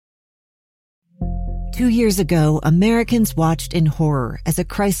2 years ago, Americans watched in horror as a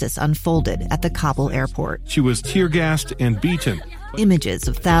crisis unfolded at the Kabul airport. She was tear-gassed and beaten. Images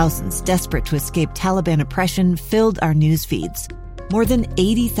of thousands desperate to escape Taliban oppression filled our news feeds. More than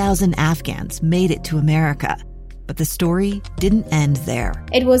 80,000 Afghans made it to America. But the story didn't end there.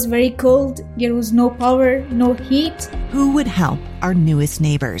 It was very cold. There was no power, no heat. Who would help our newest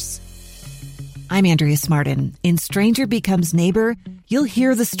neighbors? I'm Andrea Smartin. In Stranger Becomes Neighbor, you'll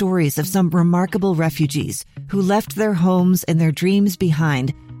hear the stories of some remarkable refugees who left their homes and their dreams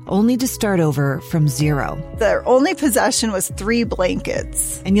behind, only to start over from zero. Their only possession was 3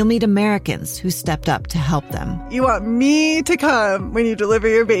 blankets. And you'll meet Americans who stepped up to help them. You want me to come when you deliver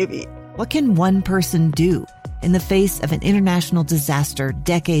your baby. What can one person do in the face of an international disaster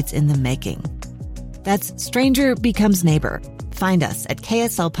decades in the making? That's Stranger Becomes Neighbor. Find us at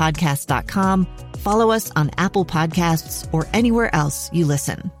kslpodcast.com. Follow us on Apple Podcasts or anywhere else you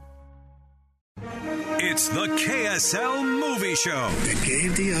listen. It's the KSL Movie Show. That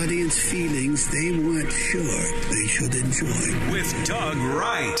gave the audience feelings they weren't sure they should enjoy. With Doug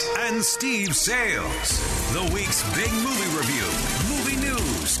Wright and Steve Sales. The week's big movie review, movie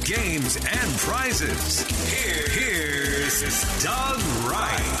news, games, and prizes. Here's Doug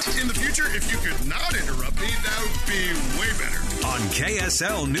Wright. In the future, if you could not interrupt me, that would be way better. On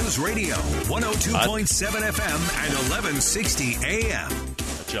KSL News Radio, 102.7 FM and 1160 AM.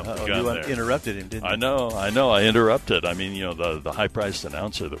 Interrupted him, didn't you? I know. I interrupted. I mean, the high-priced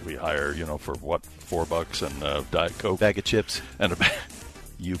announcer that we hire, for what, $4 and a Diet Coke, bag of chips, and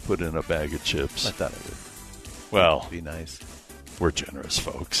you put in a bag of chips. I thought it would. Well, be nice. We're generous,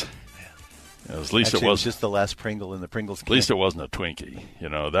 folks. At least Actually, it was just the last Pringle in the Pringles can. At least it wasn't a Twinkie.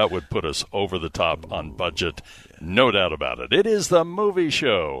 That would put us over the top on budget. Yeah. No doubt about it. It is the movie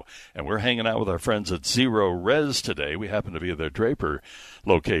show, and we're hanging out with our friends at Zero Res today. We happen to be at their Draper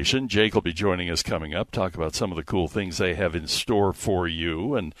location. Jake will be joining us coming up, talk about some of the cool things they have in store for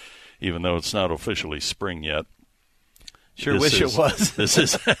you, and even though it's not officially spring yet, it was.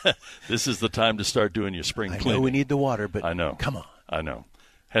 This is the time to start doing your spring cleaning. I know we need the water, but I know. Come on. I know.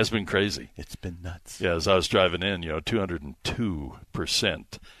 Has been crazy. It's been nuts. Yeah, as I was driving in, 202%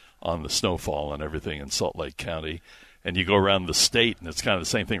 on the snowfall and everything in Salt Lake County. And you go around the state, and it's kind of the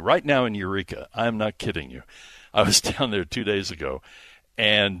same thing. Right now in Eureka, I'm not kidding you. I was down there 2 days ago,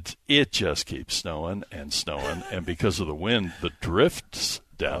 and it just keeps snowing and snowing. And because of the wind, the drifts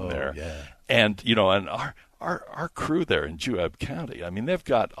down there. Yeah. And, and our crew there in Juab County, I mean, they've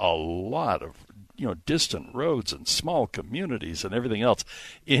got a lot of distant roads and small communities and everything else.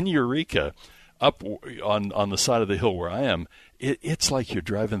 In Eureka, up on the side of the hill where I am, it's like you're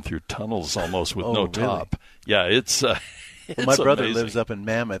driving through tunnels almost with no top. Really? Yeah, it's my brother amazing. lives up in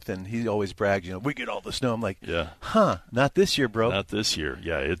Mammoth, and he always brags, we get all the snow. I'm like, yeah, not this year, bro. Not this year.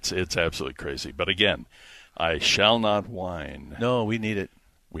 Yeah, it's absolutely crazy. But again, I shall not whine. No, we need it.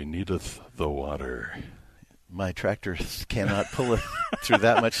 We needeth the water. My tractor cannot pull it through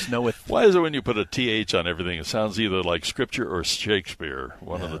that much snow with. Why is it when you put a TH on everything, it sounds either like Scripture or Shakespeare,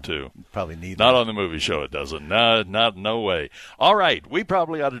 one of the two? Probably neither. Not on the movie show, it doesn't. No way. All right, we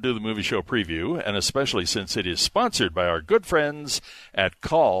probably ought to do the movie show preview, and especially since it is sponsored by our good friends at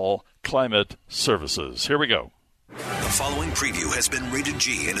Call Climate Services. Here we go. The following preview has been rated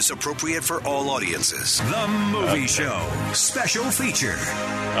G and is appropriate for all audiences. The Movie Show Special Feature.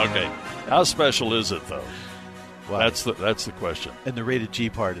 Okay, how special is it, though? Wow. That's the question. And the rated G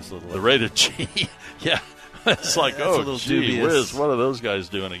part is a little. The rated G, yeah. It's like, gee whiz, what are those guys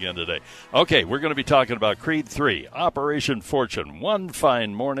doing again today? Okay, we're going to be talking about Creed 3, Operation Fortune, One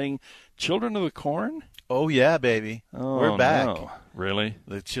Fine Morning, Children of the Corn? Oh, yeah, baby. We're back. No. Really?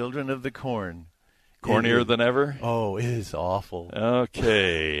 The Children of the Corn. Cornier than ever? Oh, it is awful.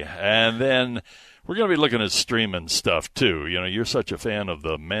 Okay, and then we're going to be looking at streaming stuff, too. You're such a fan of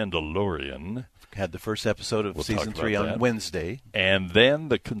The Mandalorian. Had the first episode of Season 3 on Wednesday. And then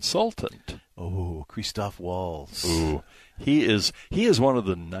The Consultant. Oh, Christoph Waltz. Ooh. He is one of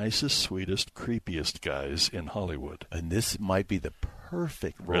the nicest, sweetest, creepiest guys in Hollywood. And this might be the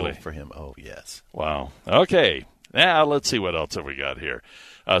perfect role for him. Oh, yes. Wow. Okay. Now, let's see what else have we got here.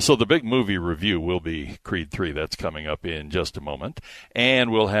 So the big movie review will be Creed 3. That's coming up in just a moment. And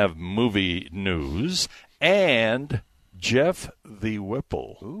we'll have movie news. And Jeff the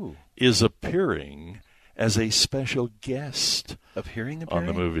Whipple is appearing as a special guest on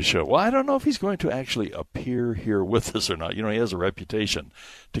the movie show. Well, I don't know if he's going to actually appear here with us or not. He has a reputation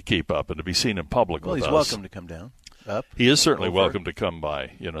to keep up and to be seen in public with us. Well, he's welcome to come down. Up. He is certainly welcome to come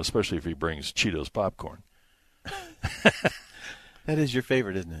by, especially if he brings Cheetos popcorn. That is your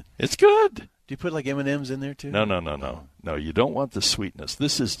favorite, isn't it? It's good. Do you put like M&Ms in there too? No. No, you don't want the sweetness.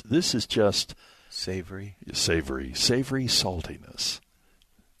 This is just Savory saltiness.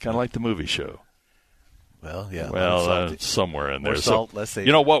 Kind of like the movie show. Well, yeah. Well, somewhere in there. More salt, less savory.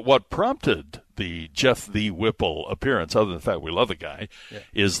 You know what prompted the Jeff the Whipple appearance, other than the fact we love the guy,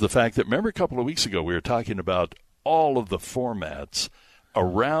 is the fact that, remember a couple of weeks ago we were talking about all of the formats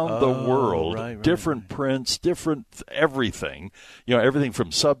around the world, different prints, different everything. You know, everything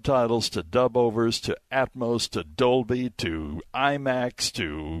from subtitles to dub-overs to Atmos to Dolby to IMAX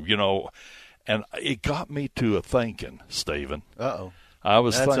to, and it got me to a thinking, Stephen. Uh-oh.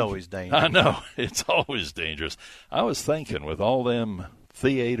 That's always dangerous. I know. It's always dangerous. I was thinking with all them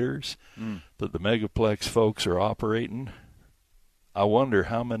theaters that the Megaplex folks are operating, I wonder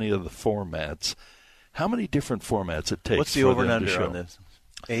how many of the formats, how many different formats it takes. What's the for over and them to under show. on this?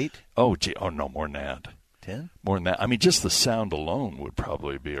 8? Oh, gee. Oh, no, more than that. 10? More than that. I mean, just the sound alone would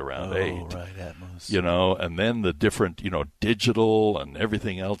probably be around 8. Oh, right, Atmos. And then the different, digital and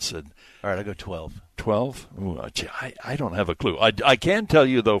everything else. All right, I'll go 12. 12? Ooh, gee, I don't have a clue. I can tell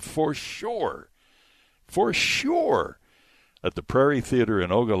you, though, for sure, at the Prairie Theater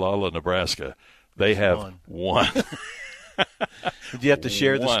in Ogallala, Nebraska, they have one. Did you have to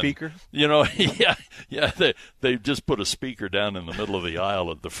share the speaker? Yeah. They just put a speaker down in the middle of the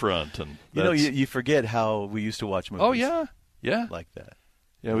aisle at the front, and you forget how we used to watch movies. Oh yeah, like that.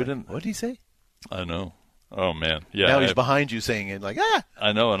 Yeah, we didn't. What did he say? I know. Oh man, yeah. Now he's behind you saying it like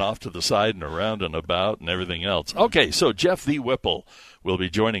I know, and off to the side and around and about and everything else. Okay, so Jeff the Whipple will be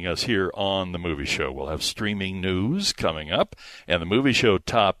joining us here on the Movie Show. We'll have streaming news coming up, and the Movie Show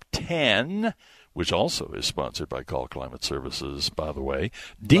Top 10. Which also is sponsored by Call Climate Services, by the way.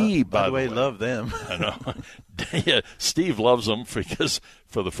 By the way, love them. I know. Yeah, Steve loves them because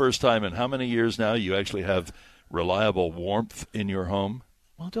for the first time in how many years now you actually have reliable warmth in your home?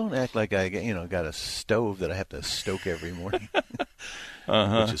 Well, don't act like I got a stove that I have to stoke every morning.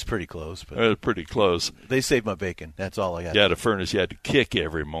 Which is pretty close. But pretty close. They saved my bacon. That's all I got. You had a furnace you had to kick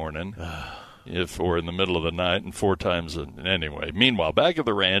every morning. Or in the middle of the night, and 4 times. Anyway, meanwhile, back at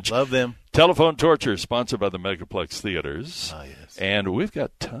the ranch. Love them. Telephone Torture, sponsored by the Megaplex Theaters. Oh, yes. And we've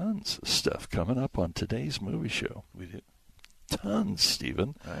got tons of stuff coming up on today's movie show. We did tons,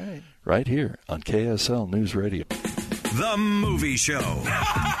 Stephen. All right. Right here on KSL News Radio. The Movie Show.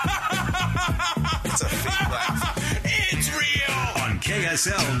 It's a fake laugh. It's real. On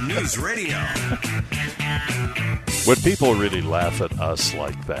KSL News Radio. When people really laugh at us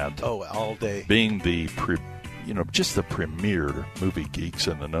like that. Oh, all day. Being the, just the premier movie geeks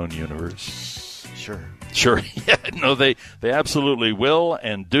in the known universe. Sure. Yeah, no, they absolutely will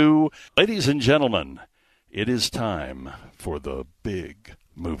and do. Ladies and gentlemen, it is time for the big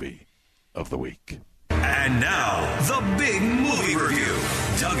movie of the week. And now, the big movie review.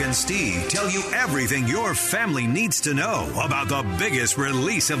 Doug and Steve tell you everything your family needs to know about the biggest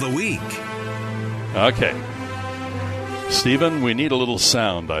release of the week. Okay. Stephen, we need a little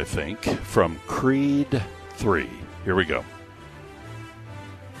sound, I think, from Creed 3. Here we go.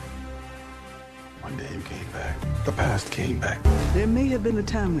 One day you came back. The past came back. There may have been a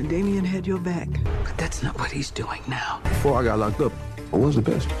time when Damien had your back, but that's not what he's doing now. Before I got locked up, I was the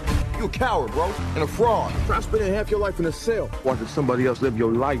best. You a coward, bro, and a fraud. Try spending half your life in a cell, watching somebody else live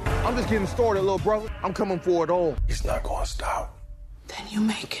your life. I'm just getting started, little brother. I'm coming for it all. It's not going to stop. Then you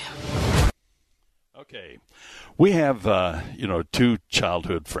make him. Okay. We have, 2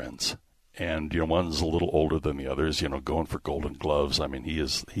 childhood friends, and, one's a little older than the others, going for Golden Gloves. I mean, he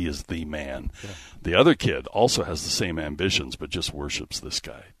is the man. Yeah. The other kid also has the same ambitions, but just worships this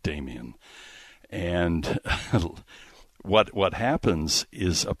guy, Damien. And what happens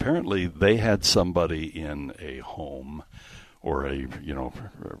is apparently they had somebody in a home or a,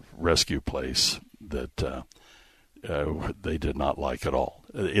 rescue place that they did not like at all.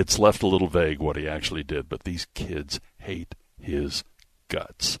 It's left a little vague what he actually did, but these kids hate his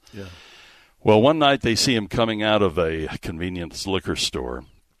guts. Yeah. Well, one night they see him coming out of a convenience liquor store,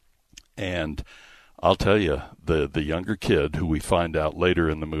 and I'll tell you, the younger kid, who we find out later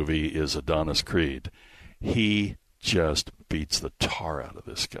in the movie is Adonis Creed, he just beats the tar out of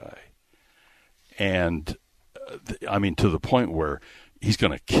this guy. And, to the point where he's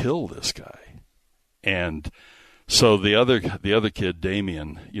going to kill this guy. And so the other kid,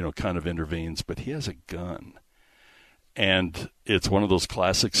 Damien, kind of intervenes, but he has a gun. And it's one of those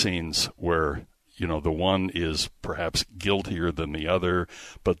classic scenes where, the one is perhaps guiltier than the other,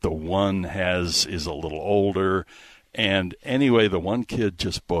 but the one is a little older. And anyway, the one kid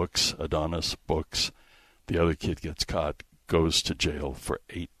just books, Adonis books. The other kid gets caught, goes to jail for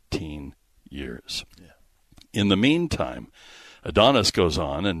 18 years. Yeah. In the meantime, Adonis goes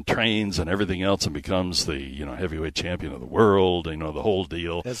on and trains and everything else and becomes the, heavyweight champion of the world, the whole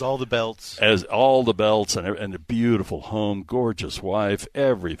deal. Has all the belts. Has all the belts and a beautiful home, gorgeous wife,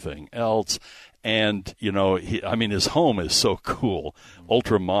 everything else. And, his home is so cool,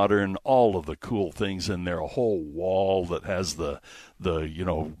 ultra modern, all of the cool things in there, a whole wall that has the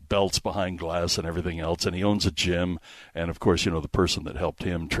belts behind glass and everything else. And he owns a gym. And, of course, the person that helped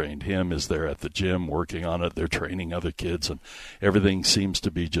him, trained him, is there at the gym working on it. They're training other kids, and everything seems to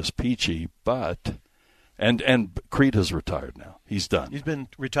be just peachy. But, and Creed has retired now. He's done. He's been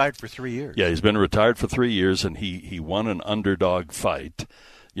retired for 3 years. Yeah, he's been retired for 3 years, and he won an underdog fight.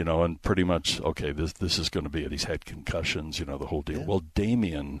 And pretty much, okay, this is going to be it. He's had concussions, the whole deal. Yeah. Well,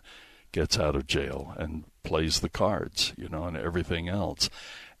 Damien gets out of jail and plays the cards, and everything else,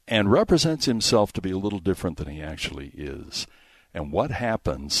 and represents himself to be a little different than he actually is. And what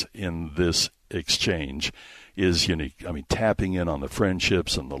happens in this exchange is unique. Tapping in on the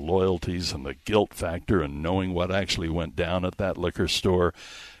friendships and the loyalties and the guilt factor and knowing what actually went down at that liquor store.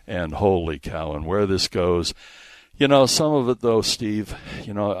 And holy cow, and where this goes. Some of it, though, Steve,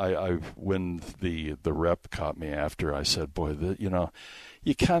 I when the rep caught me after, I said, boy,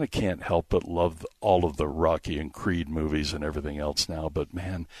 you kind of can't help but love all of the Rocky and Creed movies and everything else now. But,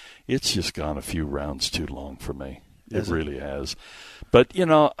 it's just gone a few rounds too long for me. It really has. But,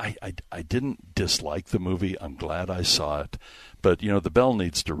 I didn't dislike the movie. I'm glad I saw it. But, the bell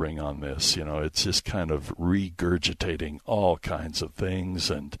needs to ring on this. It's just kind of regurgitating all kinds of things.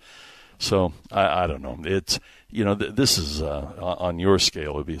 And so, I don't know. It's, this is on your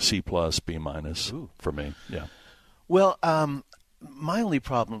scale. It would be a C+, B- for me. Yeah. Well, my only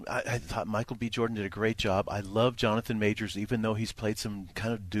problem, I thought Michael B. Jordan did a great job. I love Jonathan Majors, even though he's played some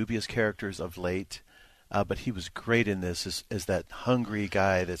kind of dubious characters of late. But he was great in this as that hungry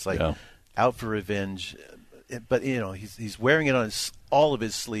guy that's out for revenge. But, he's wearing it on all of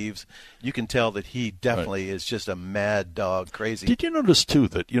his sleeves. You can tell that he definitely is just a mad dog, crazy. Did you notice, too,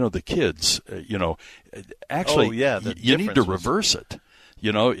 that, the kids, actually, you need to reverse it.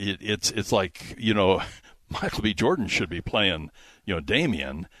 It's like, Michael B. Jordan should be playing,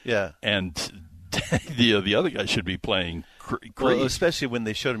 Damien. Yeah. And the other guy should be playing Creed. Well, especially when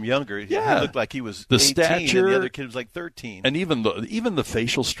they showed him younger. He looked like he was the 18 stature, and the other kid was like 13. And even the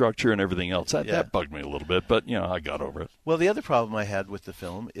facial structure and everything else, that bugged me a little bit, but, I got over it. Well, the other problem I had with the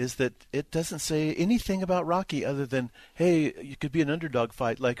film is that it doesn't say anything about Rocky other than, hey, you could be an underdog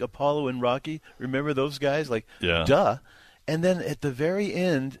fight like Apollo and Rocky. Remember those guys? Like, duh. And then at the very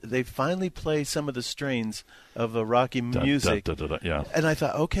end, they finally play some of the strains of the Rocky music. And I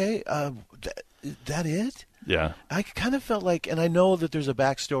thought, okay, that it? Yeah. I kind of felt like, and I know that there's a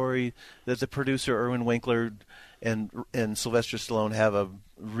backstory that the producer Irwin Winkler and Sylvester Stallone have a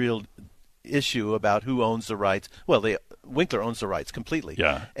real issue about who owns the rights. Well, Winkler owns the rights completely.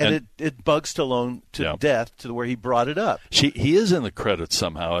 Yeah. And it bugs Stallone to death to where he brought it up. He is in the credits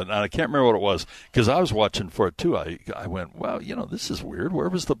somehow, and I can't remember what it was, because I was watching for it too. I went, wow, this is weird. Where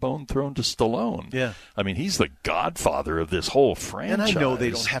was the bone thrown to Stallone? Yeah. He's the godfather of this whole franchise. And I know they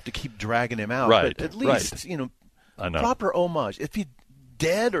don't have to keep dragging him out, right, but at least, I know. Proper homage. If he's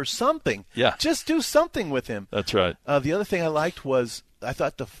dead or something, just do something with him. That's right. The other thing I liked was I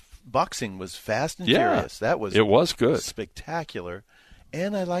thought the boxing was fast and furious. It was good, spectacular,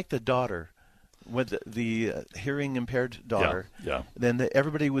 and I liked the daughter, with the hearing impaired daughter. Yeah. Then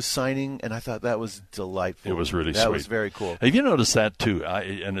everybody was signing, and I thought that was delightful. It was really sweet. That was very cool. Have you noticed that too?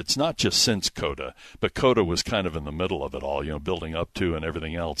 And it's not just since Coda, but Coda was kind of in the middle of it all, building up to and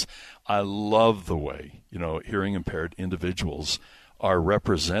everything else. I love the way hearing impaired individuals are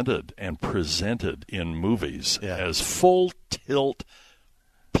represented and presented in movies as full tilt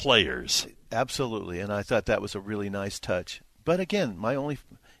players. Absolutely, and I thought that was a really nice touch. But again, my only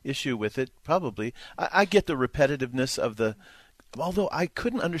issue with it, probably, I get the repetitiveness of although I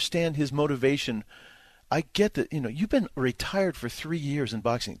couldn't understand his motivation. I get that, you've been retired for 3 years in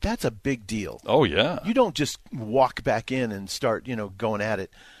boxing. That's a big deal. Oh, yeah. You don't just walk back in and start, going at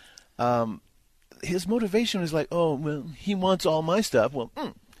it. His motivation is like, oh, well, he wants all my stuff. Well,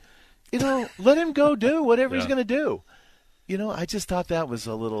 let him go do whatever he's going to do. I just thought that was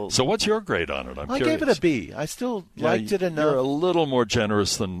a little... So what's your grade on it? I gave it a B. I still liked it enough. You're a little more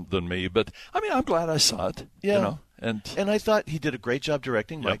generous than me, but, I'm glad I saw it. Yeah. And I thought he did a great job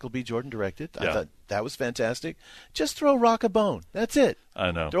directing. Michael B. Jordan directed. I thought that was fantastic. Just throw Rock a bone. That's it.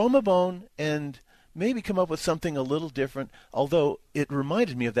 I know. Throw him a bone and maybe come up with something a little different, although it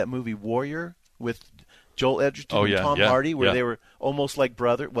reminded me of that movie Warrior with Joel Edgerton and Tom Hardy, where they were almost like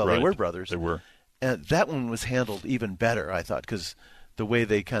brothers. Well, they were brothers. They were. And that one was handled even better, I thought, because the way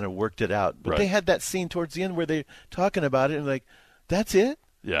they kind of worked it out. But Right. they had that scene towards the end where they're talking about it and like, that's it?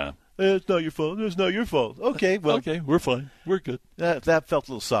 Yeah. It's not your fault. It's not your fault. Okay, well, Okay, we're fine. We're good. that felt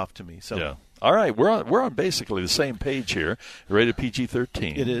a little soft to me. So Yeah. All right, we're on basically the same page here. Rated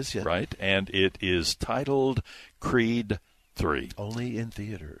PG-13. It is, yeah. Right, and it is titled Creed 3. only in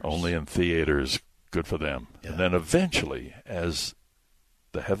theaters. Only in theaters. Good for them. Yeah. And then eventually, as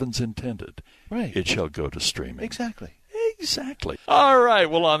the heavens intended, Right. it shall go to streaming. Exactly. Exactly. All right.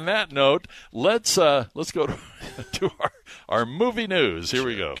 Well, on that note, let's go to our movie news. Here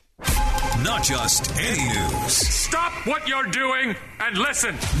we go. Not just any news. Stop what you're doing and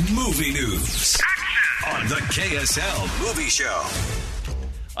listen. Movie news. On the KSL Movie Show.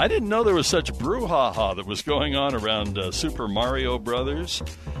 I didn't know there was such brouhaha that was going on around Super Mario Brothers,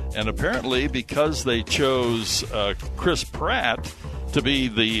 and apparently because they chose Chris Pratt to be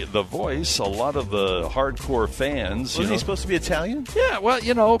the voice, a lot of the hardcore fans. Wasn't he supposed to be Italian? Yeah,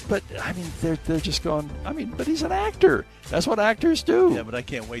 well, but I mean, they're just going. I mean, but he's an actor. That's what actors do. Yeah, but I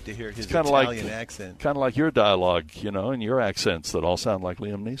can't wait to hear his Kinda Italian accent. Kind of like your dialogue, and your accents that all sound like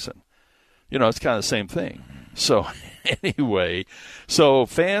Liam Neeson. It's kind of the same thing. So anyway,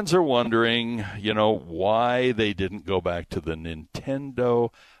 fans are wondering, why they didn't go back to the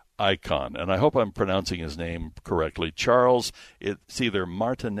Nintendo icon. And I hope I'm pronouncing his name correctly. Charles, it's either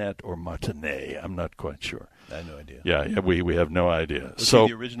Martinet or Martinet. I'm not quite sure. I have no idea. Yeah, we have no idea. Was he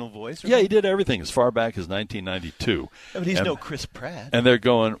the original voice? Yeah, he did everything as far back as 1992. Yeah, but he's no Chris Pratt. And they're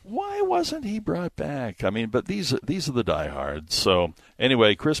going, why wasn't he brought back? I mean, but these are the diehards. So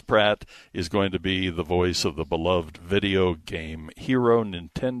anyway, Chris Pratt is going to be the voice of the beloved video game hero.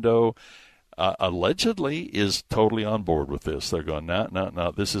 Nintendo allegedly is totally on board with this. They're going,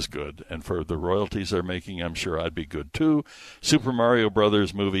 no, this is good. And for the royalties they're making, I'm sure I'd be good too. Super Mario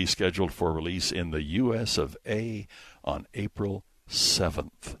Brothers movie scheduled for release in the U.S. of A. on April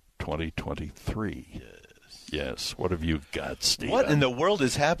 7th, 2023. Yes. What have you got, Steve? What in the world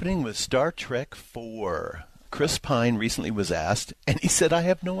is happening with Star Trek 4? Chris Pine recently was asked, and he said, I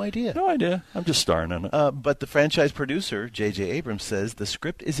have no idea. No idea. I'm just starring on it. But the franchise producer, J.J. Abrams, says the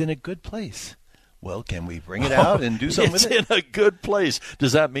script is in a good place. Well, can we bring it out and do something with it? It's in a good place.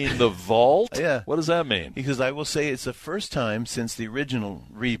 Does that mean the vault? Yeah. What does that mean? Because I will say it's the first time since the original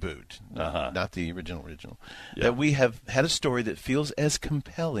reboot, not the original, that we have had a story that feels as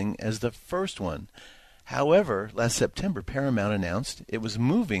compelling as the first one. However, last September, Paramount announced it was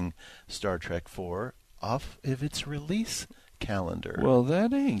moving Star Trek 4 off of its release calendar. Well,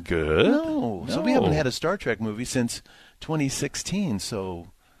 that ain't good. No. So we haven't had a Star Trek movie since 2016,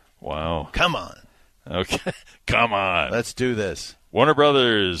 so... Wow. Come on. Okay. Come on. Let's do this. Warner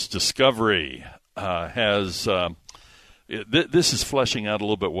Brothers Discovery has... this is fleshing out a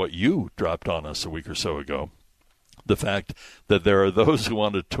little bit what you dropped on us a week or so ago. The fact that there are those who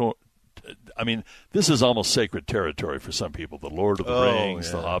want to... I mean, this is almost sacred territory for some people, the Lord of the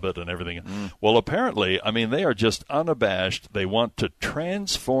Rings, the Hobbit, and everything. Well, apparently, I mean, they are just unabashed. They want to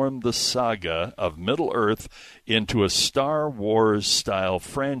transform the saga of Middle-earth into a Star Wars-style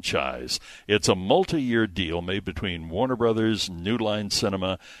franchise. It's a multi-year deal made between Warner Brothers, New Line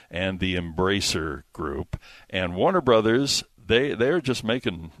Cinema, and the Embracer Group. And Warner Brothers... They're just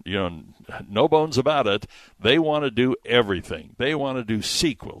making, no bones about it. They want to do everything. They want to do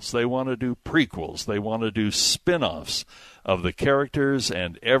sequels. They want to do prequels. They want to do spin-offs of the characters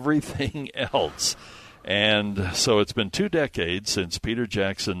and everything else. And so it's been 2 decades since Peter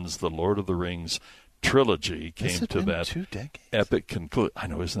Jackson's The Lord of the Rings trilogy came to that 2 decades? Epic conclusion. I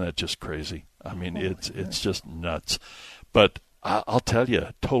know, isn't that just crazy? I mean, it's just nuts. But I'll tell you,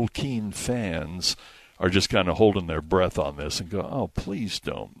 Tolkien fans are just kind of holding their breath on this and go, oh, please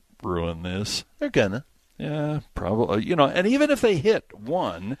don't ruin this. They're gonna. Yeah, probably. And even if they hit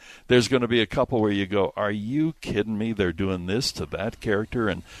one, there's going to be a couple where you go, are you kidding me? They're doing this to that character?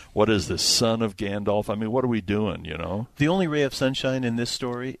 And what is this son of Gandalf? I mean, what are we doing, The only ray of sunshine in this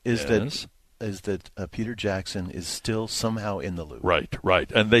story is that Peter Jackson is still somehow in the loop.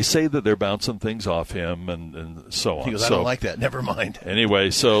 Right. And they say that they're bouncing things off him and so on. He goes, I don't like that. Never mind.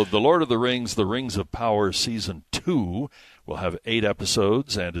 Anyway, so The Lord of the Rings, The Rings of Power Season 2 will have 8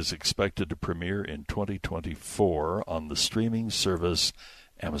 episodes and is expected to premiere in 2024 on the streaming service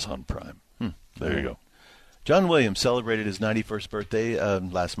Amazon Prime. There you go. John Williams celebrated his 91st birthday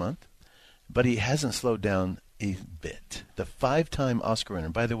last month, but he hasn't slowed down a bit. The 5-time Oscar winner,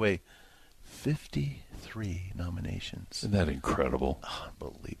 by the way, 53 nominations. Isn't that incredible?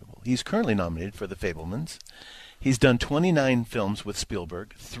 Unbelievable. He's currently nominated for The Fabelmans. He's done 29 films with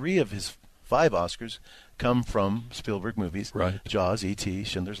Spielberg. 3 of his 5 Oscars come from Spielberg movies. Right. Jaws, E.T.,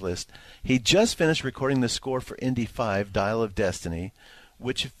 Schindler's List. He just finished recording the score for Indy 5, Dial of Destiny,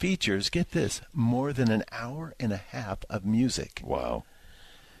 which features, get this, more than an hour and a half of music. Wow.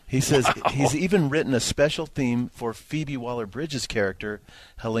 He says he's even written a special theme for Phoebe Waller-Bridge's character,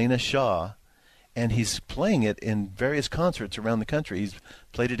 Helena Shaw, and he's playing it in various concerts around the country. He's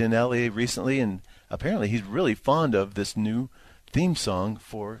played it in L.A. recently, and apparently he's really fond of this new theme song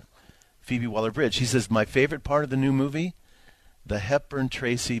for Phoebe Waller-Bridge. He says, my favorite part of the new movie, the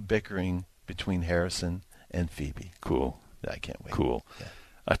Hepburn-Tracy bickering between Harrison and Phoebe. Cool. I can't wait. Cool. Yeah.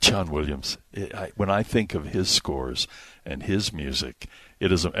 John Williams, when I think of his scores and his music,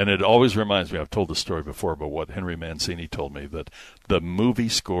 it is, and it always reminds me, I've told the story before about what Henry Mancini told me, that the movie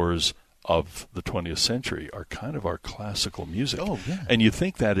scores of the 20th century are kind of our classical music. Oh, yeah. And you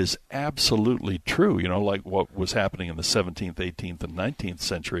think that is absolutely true, like what was happening in the 17th, 18th, and 19th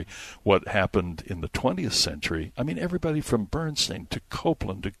century, what happened in the 20th century. I mean, everybody from Bernstein to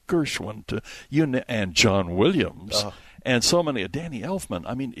Copland to Gershwin to and John Williams. And so many, Danny Elfman.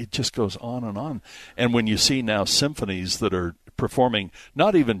 I mean, it just goes on and on. And when you see now symphonies that are performing,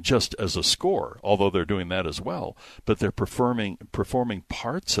 not even just as a score, although they're doing that as well, but they're performing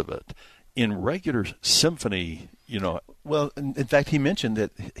parts of it in regular symphony, Well, in fact, he mentioned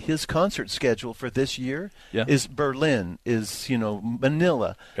that his concert schedule for this year is Berlin, is,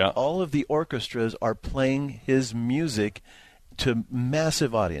 Manila. Yeah. All of the orchestras are playing his music to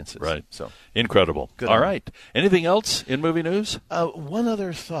massive audiences. Right. So incredible. Good All on right. Anything else in movie news? One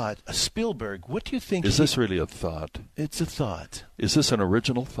other thought. Spielberg, what do you think? Is this really a thought? It's a thought. Is this an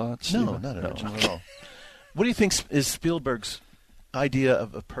original thought, Stephen? No, not original at all. What do you think is Spielberg's idea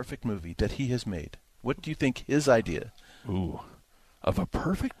of a perfect movie that he has made? What do you think his idea? Ooh, of a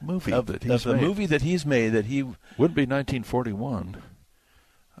perfect movie that he's made. A movie that he's made that he... Wouldn't be 1941.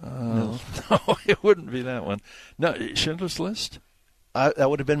 No, it wouldn't be that one. No, Schindler's List? That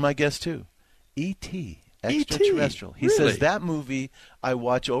would have been my guess, too. E.T., Extraterrestrial. He says that movie I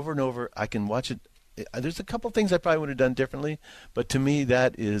watch over and over. I can watch it. There's a couple things I probably would have done differently, but to me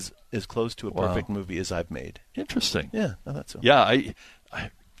that is as close to a perfect movie as I've made. Interesting. Yeah, I thought so. Yeah,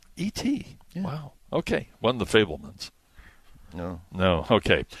 E.T. Yeah. Wow. Okay, one of the Fablemans. No.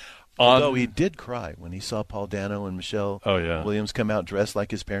 Okay. Although he did cry when he saw Paul Dano and Michelle Williams come out dressed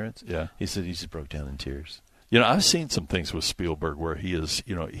like his parents. Yeah. He said he just broke down in tears. I've seen some things with Spielberg where he is,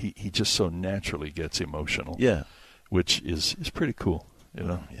 he just so naturally gets emotional. Yeah. Which is pretty cool.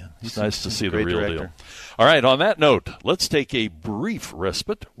 Yeah. It's nice to see the real director. deal. All right, on that note, let's take a brief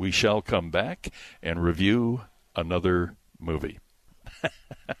respite. We shall come back and review another movie.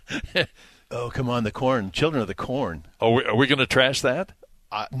 Oh, come on, the Corn. Children of the Corn. Oh, are we going to trash that?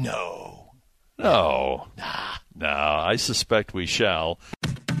 No. No. No, I suspect we shall.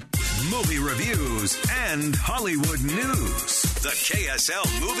 Movie reviews and Hollywood news. The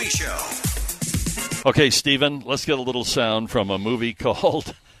KSL Movie Show. Okay, Stephen, let's get a little sound from a movie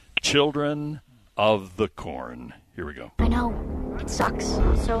called Children of the Corn. Here we go. I know. It sucks.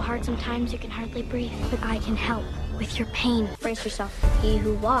 So hard sometimes you can hardly breathe. But I can help with your pain. Brace yourself. He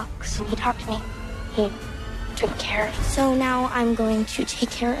who walks. He talked to me. He took care of. So now I'm going to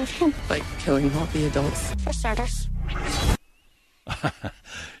take care of him. Like killing all the adults. For starters.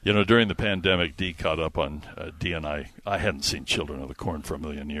 During the pandemic, Dee caught up on Dee and I hadn't seen Children of the Corn for a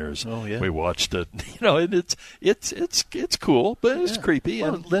million years. Oh yeah, we watched it. And it's cool, but it's creepy.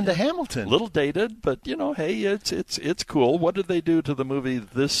 Well, and Linda Hamilton, a little dated, but hey, it's cool. What did they do to the movie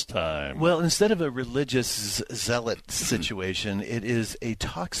this time? Well, instead of a religious zealot situation, it is a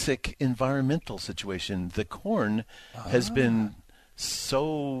toxic environmental situation. The corn has been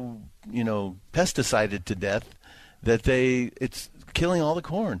so pesticided to death that it's killing all the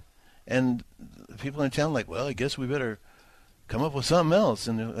corn. And people in town are like, well, I guess we better come up with something else.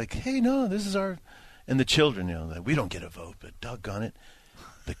 And they're like, hey, no, this is our... And the children, like, we don't get a vote, but doggone it,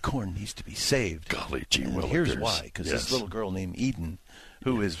 the corn needs to be saved. Golly gee willikers. Here's why, because this little girl named Eden,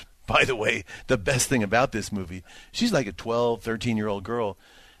 who is, by the way, the best thing about this movie, she's like a 12, 13-year-old girl.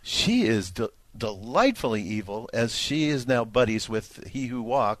 She is delightfully evil, as she is now buddies with He Who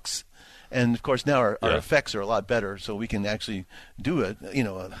Walks. And, of course, now our effects are a lot better, so we can actually do a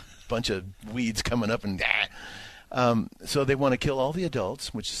bunch of weeds coming up and so they want to kill all the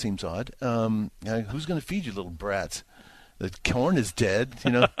adults, which seems odd. Who's going to feed you, little brats? The corn is dead,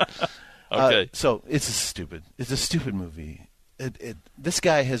 Okay. So it's a stupid movie. This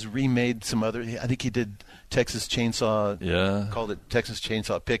guy has remade some other. I think he did Texas Chainsaw. Yeah. Called it Texas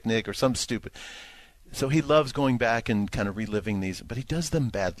Chainsaw Picnic or some stupid. So he loves going back and kind of reliving these, but he does them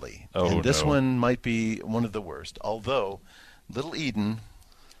badly. Oh, and this one might be one of the worst. Although, little Eden,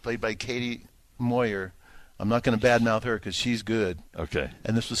 played by Katie Moyer. I'm not going to badmouth her because she's good. Okay.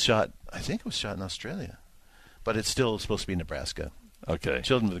 And this was shot, I think it was shot in Australia. But it's still supposed to be Nebraska. Okay.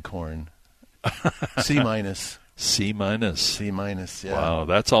 Children of the Corn. C minus. C minus. C minus, yeah. Wow,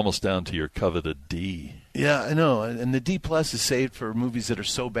 that's almost down to your coveted D. Yeah, I know. And the D plus is saved for movies that are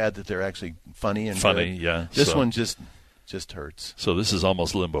so bad that they're actually funny and good. Yeah. This one just hurts. So this is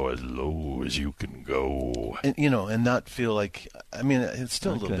almost Limbo, as low as you can go. And, and not feel like, I mean, it's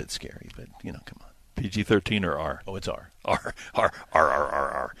still a little bit scary, but, come on. PG-13 or R? Oh, it's R.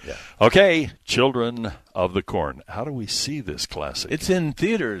 R. Yeah. Okay, Children of the Corn. How do we see this classic? It's in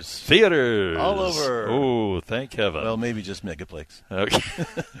theaters. All over. Oh, thank heaven. Well, maybe just Megaplex. Okay.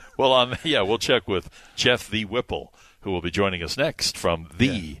 Well, we'll check with Jeff the Whipple, who will be joining us next from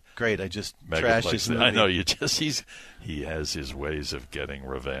the Great, I just Megaplex. trashed his movie. I know, he has his ways of getting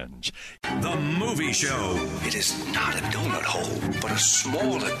revenge. The Movie Show. It is not a donut hole, but a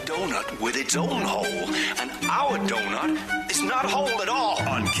smaller donut with its own hole. And our donut is not a hole at all.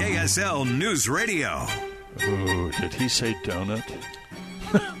 On KSL News Radio. Ooh, did he say donut?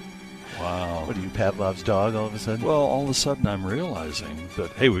 Wow. What are you, Pavlov's dog all of a sudden? Well, all of a sudden I'm realizing that,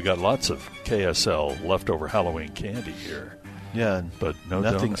 hey, we got lots of KSL leftover Halloween candy here. Yeah, but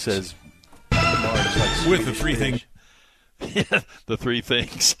nothing donuts. says Mars like with the three things. Yeah, the three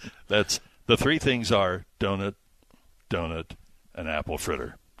things. The three things are donut, and apple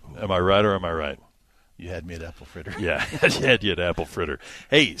fritter. Am I right or am I right? You had me at apple fritter. Yeah, I had you at apple fritter.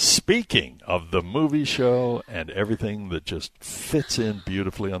 Hey, speaking of the movie show and everything that just fits in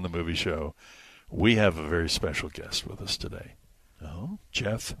beautifully on the movie show, we have a very special guest with us today. Oh?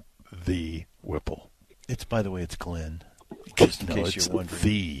 Jeff the Whipple. By the way, it's Glenn. Just in case you're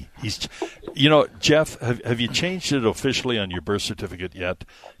wondering. Jeff, have you changed it officially on your birth certificate yet?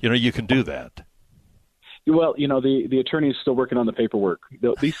 You can do that. Well, the attorney is still working on the paperwork.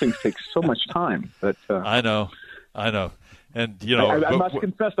 These things take so much time. But I know, and I must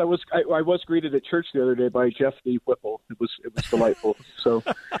confess, I was greeted at church the other day by Jeff the Whipple. It was delightful. So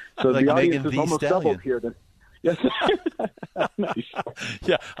like the audience Megan is the almost Stallion. doubled here. Yes. Nice.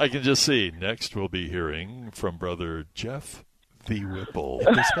 Yeah, I can just see. Next, we'll be hearing from Brother Jeff the Whipple.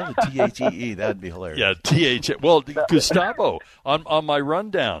 If they spell it T-H-E-E, that'd be hilarious. Yeah, T-H. Well, Gustavo, on my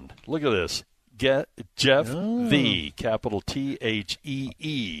rundown, look at this. Get Jeff the capital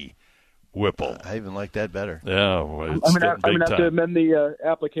T-H-E-E Whipple. I even like that better. Yeah, well, it's I'm going to have to amend the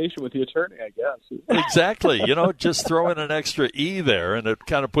application with the attorney, I guess. Exactly. Just throw in an extra E there, and it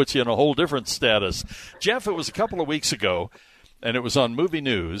kind of puts you in a whole different status. Jeff, it was a couple of weeks ago, and it was on Movie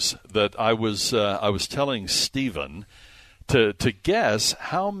News that I was telling Stephen to guess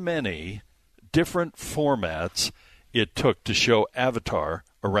how many different formats it took to show Avatar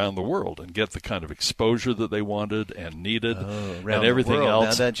around the world and get the kind of exposure that they wanted and needed and everything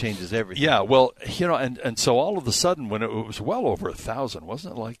else. Now that changes everything. Yeah, well, and so all of a sudden when it was well over 1,000,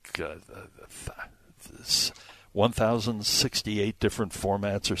 wasn't it like 1,068 different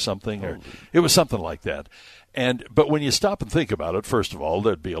formats or something? Or it was something like that. But when you stop and think about it, first of all,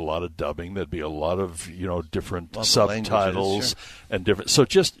 there'd be a lot of dubbing, there'd be a lot of different subtitles and different. So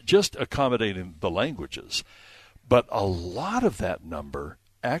just accommodating the languages, but a lot of that number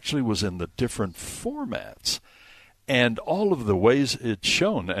actually was in the different formats and all of the ways it's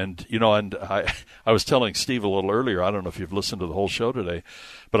shown. And I was telling Steve a little earlier, I don't know if you've listened to the whole show today,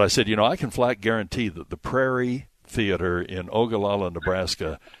 but I said, I can flat guarantee that the Prairie Theater in Ogallala,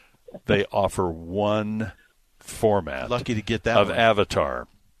 Nebraska, they offer one format. Lucky to get that of one. Avatar.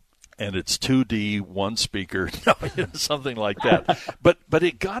 And it's 2D, one speaker, something like that. But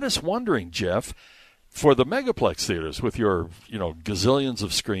it got us wondering, Jeff, for the Megaplex theaters with your, gazillions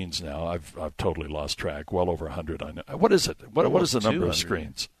of screens now, I've totally lost track. Well over 100. I know. What is it? What is the number of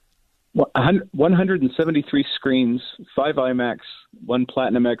screens? 173 screens, 5 IMAX, 1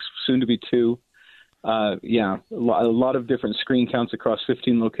 Platinum X, soon to be 2. A lot of different screen counts across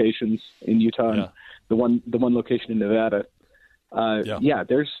 15 locations in Utah. And the one location in Nevada.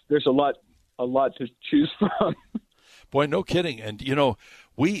 There's a lot to choose from. Boy, no kidding. And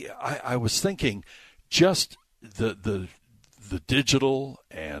I was thinking, just the digital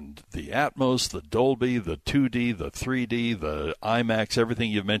and the Atmos, the Dolby, the 2D, the 3D, the IMAX,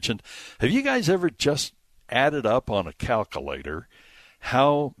 everything you've mentioned. Have you guys ever just added up on a calculator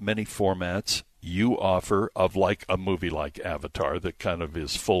how many formats you offer of like a movie like Avatar that kind of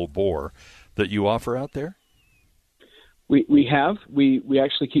is full bore that you offer out there? We have. We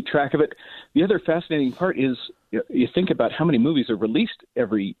actually keep track of it. The other fascinating part is you think about how many movies are released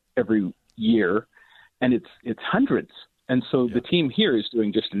every year, and it's hundreds. And so the team here is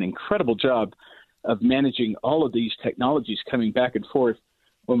doing just an incredible job of managing all of these technologies coming back and forth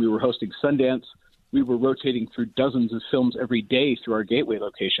when we were hosting Sundance, we were rotating through dozens of films every day through our Gateway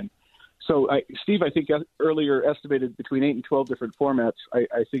location. So, Steve, I think earlier estimated between 8 and 12 different formats.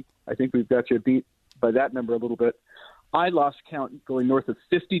 I think we've got you beat by that number a little bit. I lost count going north of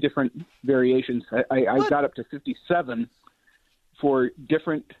 50 different variations. I got up to 57 for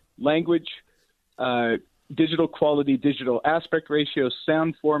different language, digital quality, digital aspect ratio,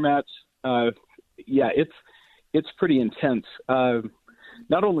 sound formats. It's pretty intense.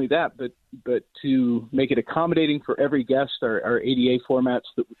 Not only that, but to make it accommodating for every guest, our ADA formats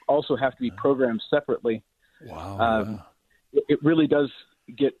that also have to be programmed separately. Wow. It really does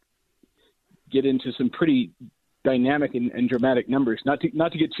get into some pretty dynamic and dramatic numbers. Not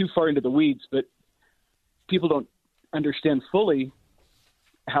to get too far into the weeds, but people don't understand fully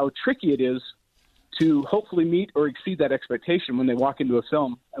how tricky it is to hopefully meet or exceed that expectation when they walk into a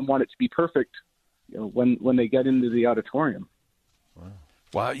film and want it to be perfect, when they get into the auditorium. Wow.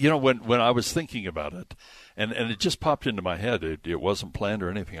 When I was thinking about it, and it just popped into my head, it wasn't planned or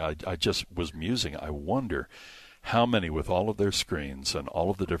anything. I just was musing. I wonder how many, with all of their screens and all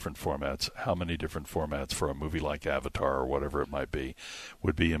of the different formats, how many different formats for a movie like Avatar or whatever it might be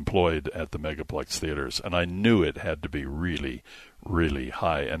would be employed at the Megaplex theaters. And I knew it had to be really, really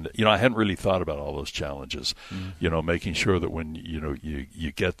high. And, I hadn't really thought about all those challenges, making sure that when,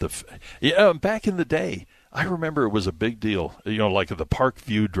 you get back in the day, I remember it was a big deal, like at the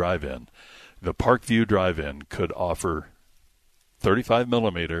Parkview Drive-In. The Parkview Drive-In could offer 35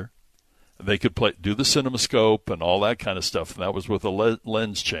 millimeter. They could do the CinemaScope and all that kind of stuff, and that was with a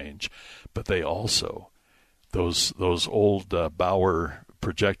lens change. But they also, those old Bauer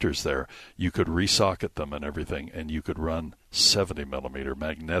projectors there, you could resocket them and everything, and you could run 70 millimeter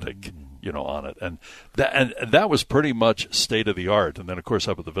magnetic, on it, and that was pretty much state of the art. And then, of course,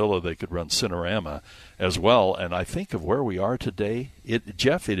 up at the Villa, they could run Cinerama as well. And I think of where we are today,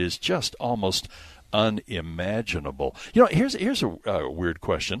 Jeff, it is just almost unimaginable. Here's a weird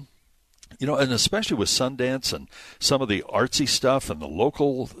question. And especially with Sundance and some of the artsy stuff and the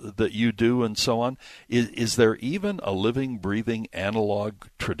local that you do and so on, is there even a living, breathing, analog,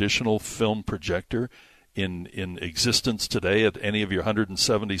 traditional film projector in existence today at any of your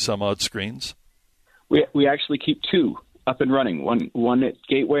 170-some-odd screens? We actually keep two up and running. One at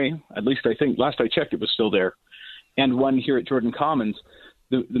Gateway, at least I think, last I checked, it was still there, and one here at Jordan Commons.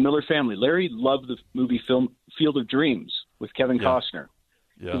 The Miller family. Larry loved the movie film Field of Dreams with Kevin Costner.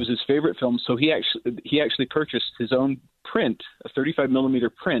 Yeah. It was his favorite film, so he actually purchased his own print, a 35 millimeter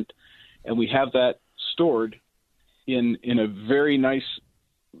print, and we have that stored in a very nice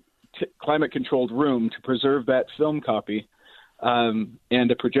climate controlled room to preserve that film copy, and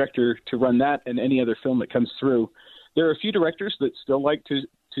a projector to run that and any other film that comes through. There are a few directors that still like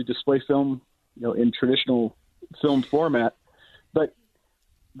to display film, in traditional film format, but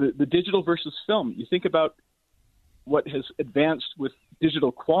the digital versus film. You think about what has advanced with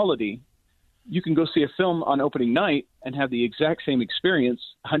digital quality. You can go see a film on opening night and have the exact same experience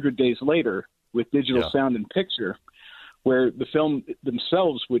 100 days later with digital sound and picture, where the film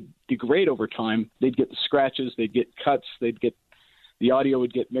themselves would degrade over time. They'd get the scratches, they'd get cuts, the audio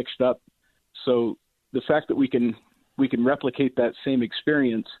would get mixed up. So the fact that we can replicate that same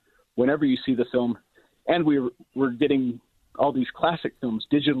experience whenever you see the film, and we're getting all these classic films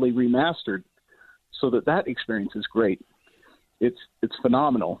digitally remastered, so that experience is great. It's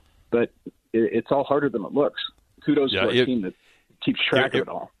phenomenal, but it's all harder than it looks. Kudos to our team that keeps track of it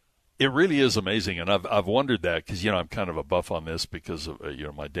all. It really is amazing, and I've wondered that because I'm kind of a buff on this because of,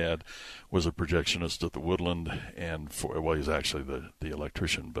 my dad was a projectionist at the Woodland, and he's actually the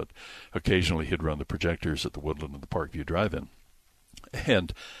electrician, but occasionally he'd run the projectors at the Woodland and the Parkview Drive-In,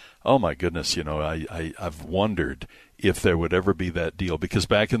 and oh my goodness, I've wondered if there would ever be that deal, because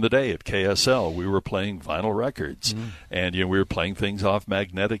back in the day at KSL, we were playing vinyl records, and we were playing things off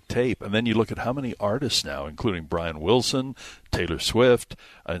magnetic tape. And then you look at how many artists now, including Brian Wilson, Taylor Swift,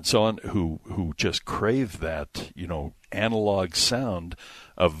 and so on, who just crave that, analog sound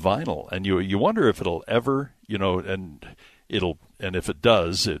of vinyl. And you wonder if it'll ever, and if it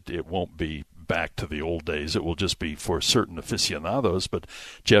does, it won't be back to the old days. It will just be for certain aficionados. But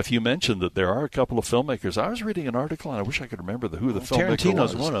Jeff, you mentioned that there are a couple of filmmakers. I was reading an article, and I wish I could remember who the filmmaker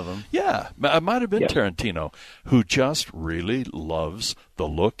Tarantino's was. one of them. Yeah, it might have been Tarantino, who just really loves the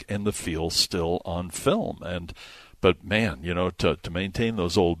look and the feel still on film. But man, to maintain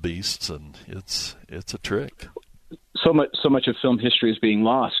those old beasts, and it's a trick. So much of film history is being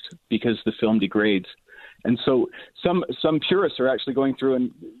lost because the film degrades. And so some purists are actually going through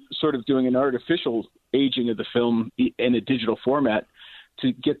and sort of doing an artificial aging of the film in a digital format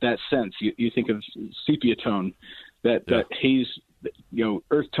to get that sense. You think of sepia tone, that haze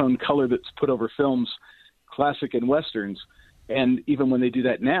earth tone color that's put over films, classic and westerns. And even when they do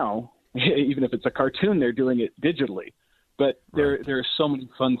that now, even if it's a cartoon, they're doing it digitally. But there are so many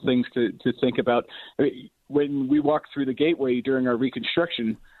fun things to think about. I mean, when we walked through the gateway during our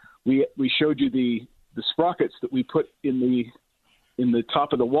reconstruction, we showed you the sprockets that we put in the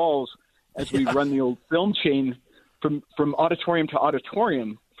top of the walls as we run the old film chain from auditorium to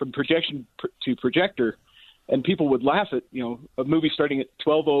auditorium, from projection to projector, and people would laugh at a movie starting at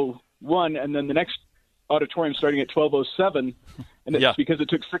 12:01 and then the next auditorium starting at 12:07, and it's because it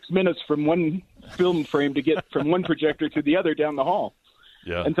took 6 minutes from one film frame to get from one projector to the other down the hall.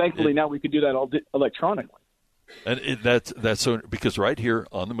 Yeah, and thankfully now we can do that all electronically. And that's so, because right here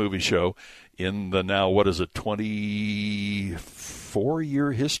on the movie show, in the now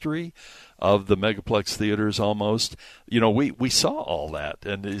 24-year history of the Megaplex theaters, almost, we saw all that,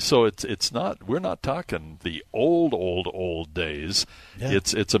 and so it's not, we're not talking the old days. Yeah.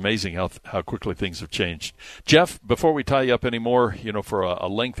 It's amazing how quickly things have changed. Jeff, before we tie you up anymore, for a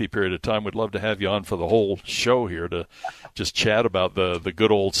lengthy period of time, we'd love to have you on for the whole show here to just chat about the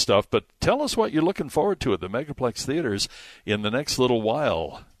good old stuff. But tell us what you're looking forward to at the Megaplex theaters in the next little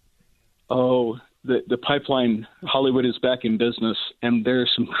while. Oh, the pipeline, Hollywood is back in business, and there are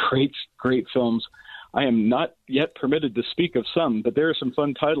some great films. I am not yet permitted to speak of some, but there are some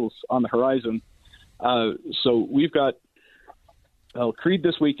fun titles on the horizon. So we've got Creed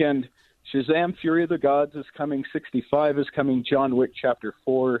this weekend, Shazam! Fury of the Gods is coming, 65 is coming, John Wick Chapter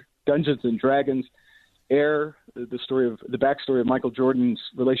 4, Dungeons and Dragons, Air, the backstory of Michael Jordan's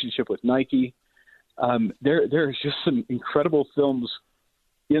relationship with Nike. There's just some incredible films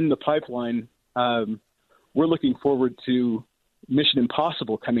in the pipeline. We're looking forward to Mission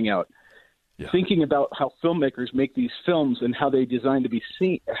Impossible coming out. Yeah. Thinking about how filmmakers make these films and how they're designed to be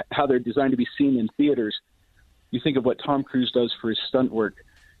seen in theaters. You think of what Tom Cruise does for his stunt work.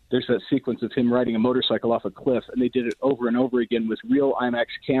 There's that sequence of him riding a motorcycle off a cliff, and they did it over and over again with real IMAX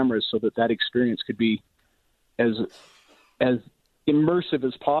cameras so that experience could be as immersive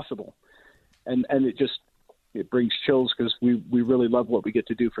as possible. And it brings chills because we really love what we get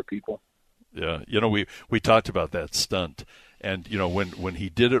to do for people. Yeah, we talked about that stunt, and when he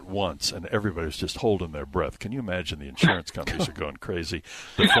did it once, and everybody was just holding their breath. Can you imagine? The insurance companies are going crazy,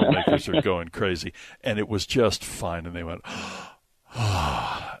 the filmmakers are going crazy, and it was just fine. And they went,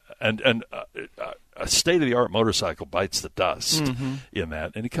 and a state-of-the-art motorcycle bites the dust in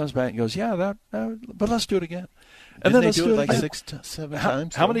that, and he comes back and goes, but let's do it again. And then they do it like again. 6-7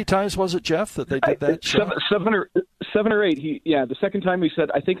 times? How many times was it, Jeff, that they did that? Seven or eight. The second time he said,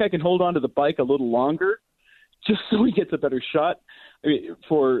 I think I can hold on to the bike a little longer just so he gets a better shot. I mean,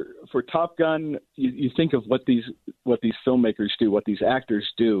 for Top Gun, you think of what these filmmakers do, what these actors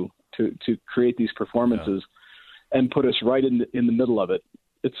do to create these performances and put us right in the middle of it.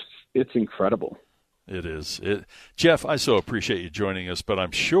 It's incredible. It is. Jeff, I so appreciate you joining us, but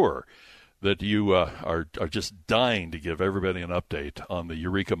I'm sure that you are just dying to give everybody an update on the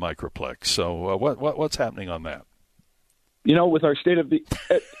Eureka Microplex. So what's happening on that? With our state of the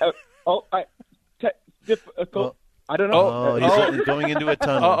I don't know. He's going into a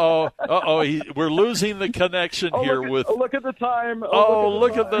tunnel. We're losing the connection here with. Look at the time.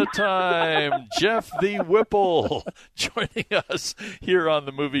 Look at the time. Jeff the Whipple joining us here on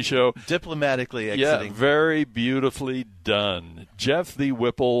the movie show. Diplomatically exiting. Yeah, very beautifully done. Jeff the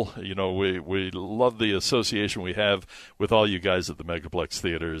Whipple, we love the association we have with all you guys at the Megaplex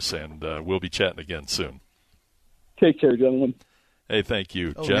Theaters, and we'll be chatting again soon. Take care, gentlemen. Hey, thank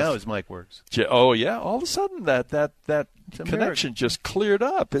you, Jeff. Now his mic works. All of a sudden that connection just cleared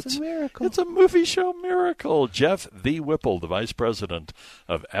up. It's a miracle. It's a movie show miracle. Jeff the Whipple, the Vice President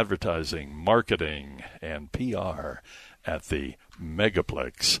of Advertising, Marketing, and PR at the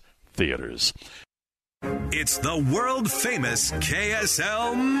Megaplex Theaters. It's the world-famous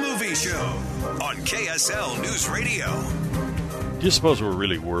KSL Movie Show on KSL News Radio. Do you suppose we're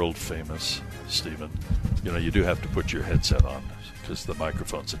really world-famous, Stephen? You do have to put your headset on because the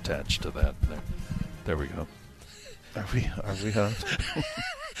microphone's attached to that. There we go. Are we on?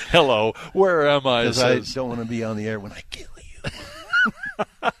 Hello, where am I? Because I don't want to be on the air when I kill you.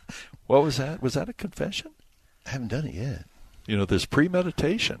 What was that? Was that a confession? I haven't done it yet. There's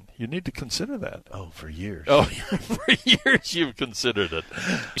premeditation. You need to consider that. Oh, for years. Oh, for years you've considered it.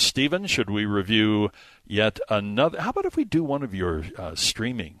 Stephen, should we review yet another? How about if we do one of your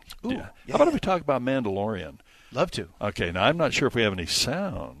streaming? Ooh, How about if we talk about Mandalorian? Love to. Okay, now I'm not sure if we have any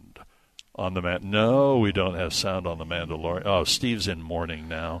sound on the No, we don't have sound on the Mandalorian. Oh, Steve's in mourning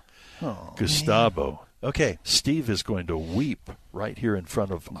now. Oh, Gustavo. Man. Okay. Steve is going to weep right here in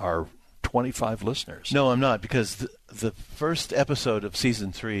front of our 25 listeners. No, I'm not, because the first episode of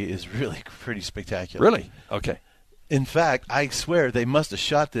season 3 is really pretty spectacular. Really? Okay. In fact, I swear they must have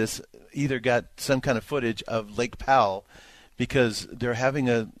shot this, either got some kind of footage of Lake Powell, because they're having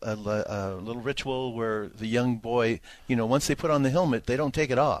a little ritual where the young boy, once they put on the helmet, they don't take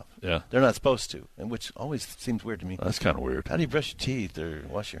it off. Yeah. They're not supposed to, and which always seems weird to me. That's kind of weird. How do you brush your teeth or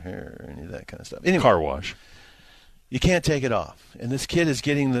wash your hair or any of that kind of stuff? Anyway, car wash. You can't take it off. And this kid is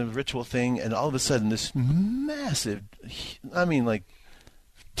getting the ritual thing, and all of a sudden this massive,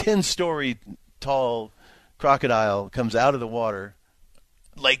 10-story tall crocodile comes out of the water.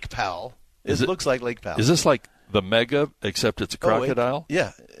 Lake Powell. It looks like Lake Powell. Is this like the Mega, except it's a crocodile?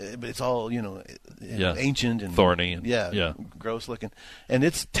 Yeah, but it's all, ancient and thorny. And, gross looking. And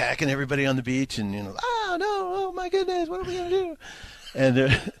it's attacking everybody on the beach, and, oh my goodness, what are we going to do?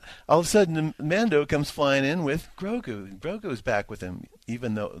 And all of a sudden, Mando comes flying in with Grogu. Grogu's back with him,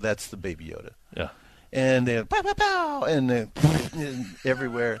 even though that's the Baby Yoda. Yeah. And they're pow, pow, pow, and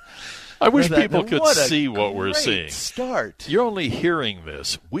everywhere. I wish people could see what we're great seeing. Start. You're only hearing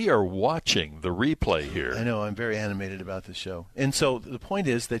this. We are watching the replay here. I know. I'm very animated about this show. And so the point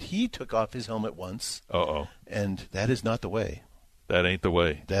is that he took off his helmet once. Uh-oh. And that is not the way. That ain't the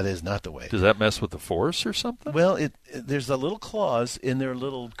way. That is not the way. Does that mess with the Force or something? Well, there's a little clause in their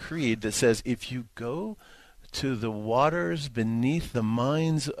little creed that says, if you go to the waters beneath the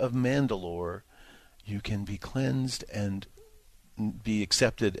mines of Mandalore, you can be cleansed and be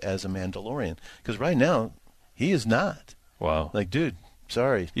accepted as a Mandalorian. Because right now, he is not. Wow. Like, dude,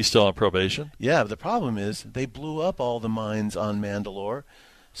 sorry. He's still on probation? Yeah, the problem is they blew up all the mines on Mandalore.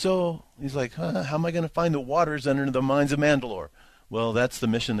 So he's like, how am I going to find the waters under the mines of Mandalore? Well, that's the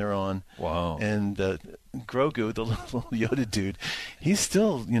mission they're on. Wow. And Grogu, the little Yoda dude, he's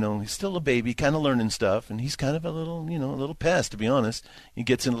still, he's still a baby, kind of learning stuff, and he's kind of a little pest, to be honest. He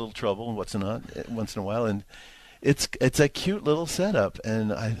gets in a little trouble once in a while, and it's a cute little setup,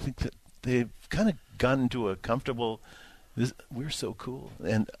 and I think that they've kind of gotten to a comfortable. We're so cool,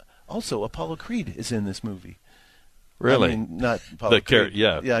 and also Apollo Creed is in this movie. Really? I mean, not Apollo Creed.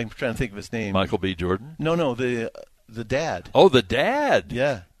 Yeah. Yeah, I'm trying to think of his name. Michael B. Jordan? No, the dad. Oh, the dad.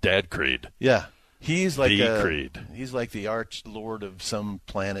 Yeah. Dad Creed. Yeah. He's like Creed. He's like the arch lord of some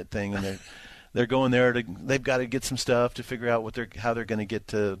planet thing, and they're going there they've got to get some stuff to figure out how they're going to get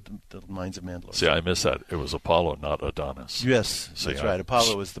to the mines of Mandalore. See, I missed that. It was Apollo, not Adonis. Yes, that's right.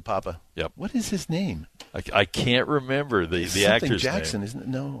 Apollo is the papa. Yep. What is his name? I can't remember the actor's Jackson, name. Isn't it?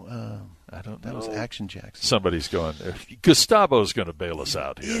 No, I don't know. That was Action Jackson. Somebody's going there. Gustavo's going to bail us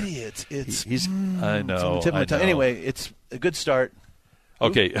out here. Idiots. I know. Anyway, it's a good start.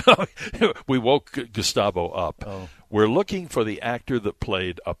 Okay. We woke Gustavo up. Oh. We're looking for the actor that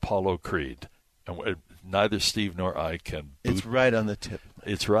played Apollo Creed. And neither Steve nor I can. It's right on the tip.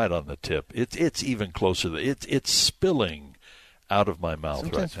 It's right on the tip. It's even closer. It's spilling out of my mouth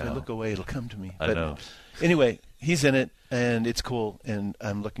right now. Sometimes if I look away, it'll come to me. I know. Anyway, he's in it, and it's cool, and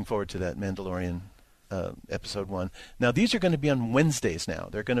I'm looking forward to that Mandalorian episode 1. Now, these are going to be on Wednesdays now.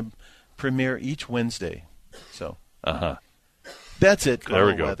 They're going to premiere each Wednesday. So that's it. There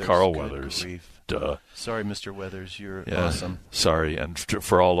we go. Weathers. Carl Good Weathers. grief. Duh. Sorry, Mr. Weathers. You're awesome. Sorry. And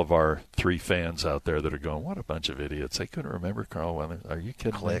for all of our 3 fans out there that are going, what a bunch of idiots. They couldn't remember Carl Weathers. Are you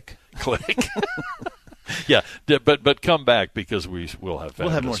kidding me? Click. Yeah, but come back because we'll have We'll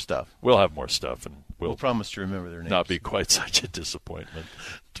have more stuff. We'll have more stuff, and we'll promise to remember their names. Not be quite such a disappointment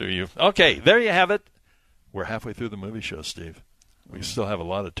to you. Okay, there you have it. We're halfway through the movie show, Steve. We still have a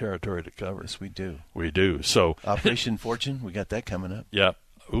lot of territory to cover. Yes, we do. We do. So Operation Fortune, we got that coming up. Yeah.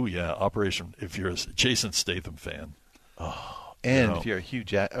 Oh, yeah. Operation. If you're a Jason Statham fan. Oh. And if you're a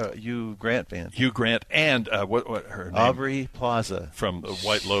Hugh Grant fan. Hugh Grant and what her name? Aubrey Plaza. From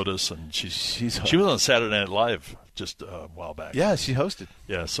White Lotus. And she was on Saturday Night Live just a while back. Yeah, she hosted.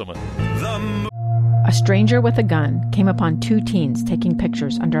 Yeah, someone. A stranger with a gun came upon 2 teens taking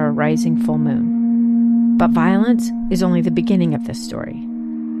pictures under a rising full moon. But violence is only the beginning of this story.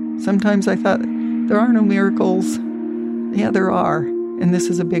 Sometimes I thought, there are no miracles. Yeah, there are. And this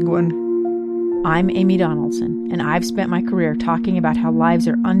is a big one. I'm Amy Donaldson, and I've spent my career talking about how lives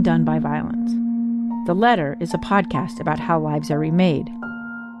are undone by violence. The Letter is a podcast about how lives are remade.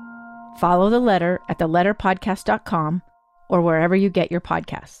 Follow The Letter at theletterpodcast.com or wherever you get your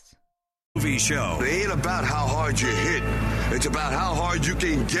podcasts. Movie show. It ain't about how hard you hit. It's about how hard you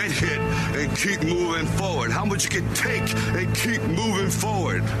can get hit and keep moving forward. How much you can take and keep moving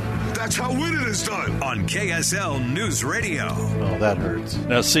forward. That's how winning is done. On KSL News Radio. Oh, that hurts.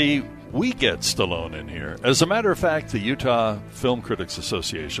 Now, see, we get Stallone in here. As a matter of fact, the Utah Film Critics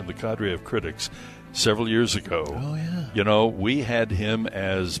Association, the cadre of critics, several years ago, we had him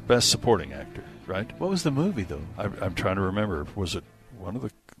as Best Supporting Actor. right? What was the movie, though? I'm trying to remember. Was it one of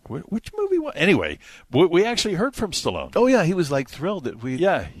the... Which movie was... Anyway, we actually heard from Stallone. Oh, yeah, he was like thrilled that we...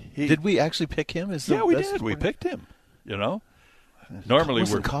 Yeah. Did we actually pick him as the Yeah, we best did. We supporting? picked him, you know? Normally it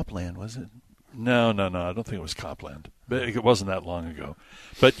wasn't Copland, was it? No. I don't think it was Copland. But it wasn't that long ago.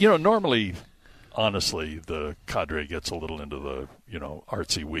 But, you know, normally... Honestly, the cadre gets a little into the, you know,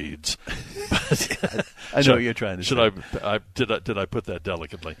 artsy weeds. I know what you're trying to say. Did I put that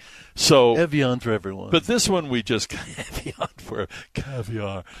delicately? So Evian for everyone. But this one we just Evian for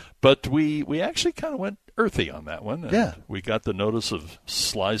caviar. But we actually kind of went earthy on that one. Yeah. We got the notice of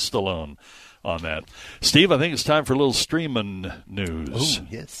Sly Stallone on that. Steve, I think it's time for a little streaming news. Oh,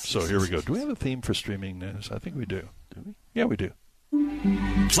 yes. So here we go. Do we have a theme for streaming news? I think we do. Do we? Yeah, we do.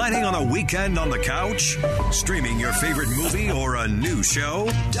 Planning on a weekend on the couch? Streaming your favorite movie or a new show?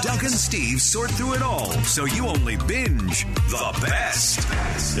 Doug and Steve sort through it all, so you only binge the best.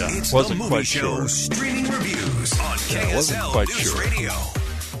 Yeah, it's wasn't the quite Movie Show sure. Streaming Reviews on KSL quite News sure. Radio.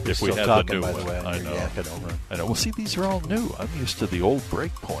 If we Still had talking, the new by the one, way, I you're know. yapping over. I know. Well, see, these are all new. I'm used to the old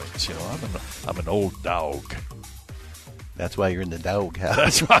break points. You know, I'm an old dog. That's why you're in the dog house.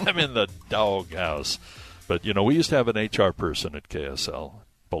 That's why I'm in the dog house. But you know, we used to have an HR person at KSL,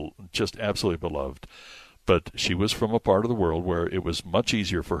 just absolutely beloved. But she was from a part of the world where it was much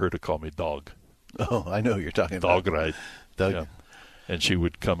easier for her to call me dog. Oh, I know who you're talking about. Dog, right? Doug. Yeah. And she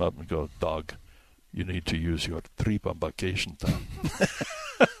would come up and go, Dog, you need to use your trip on vacation time.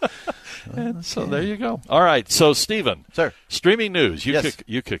 And so there you go. All right. So, Stephen. Sir. Streaming news. Yes.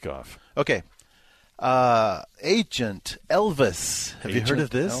 You kick off. Okay. Agent Elvis. Have you heard of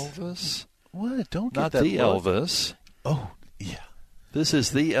this? Elvis? What? Don't get Not that the look. Elvis. Oh, yeah. This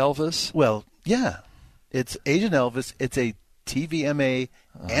is the Elvis? Well, yeah. It's Agent Elvis. It's a TVMA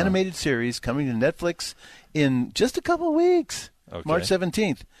animated series coming to Netflix in just a couple of weeks. Okay. March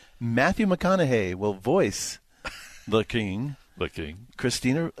 17th. Matthew McConaughey will voice the King. The King.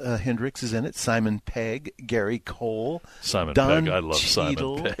 Christina Hendricks is in it. Simon Pegg, Gary Cole, Simon Don Pegg. I love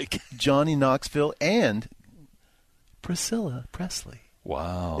Cheadle, Simon Pegg. Johnny Knoxville, and Priscilla Presley.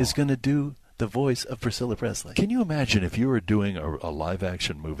 Wow. Is going to do the voice of Priscilla Presley. Can you imagine if you were doing a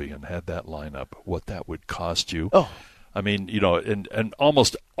live-action movie and had that lineup, what that would cost you? Oh. I mean, you know, and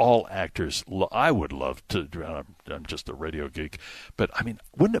almost all actors, I would love to, I'm just a radio geek, but, I mean,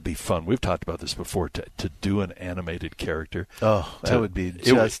 wouldn't it be fun? We've talked about this before, to do an animated character. Oh, that would be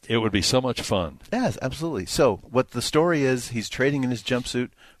just... It would be so much fun. Yes, absolutely. So what the story is, he's trading in his jumpsuit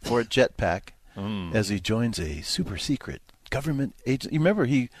for a jetpack as he joins a super secret government agent. You remember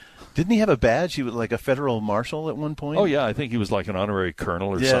didn't he have a badge? He was like a federal marshal at one point. Oh yeah, I think he was like an honorary colonel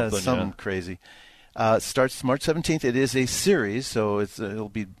or something. Something crazy. Starts March 17th. It is a series, so it'll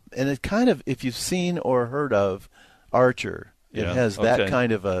be, and it kind of, if you've seen or heard of Archer, it has that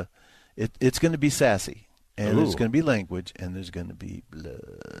kind of a. It's going to be sassy, and there's going to be language, and there's going to be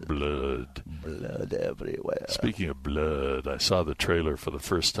blood everywhere. Speaking of blood, I saw the trailer for the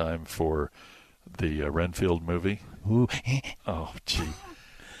first time for the Renfield movie. Ooh. Oh, gee.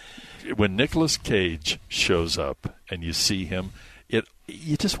 When Nicolas Cage shows up and you see him,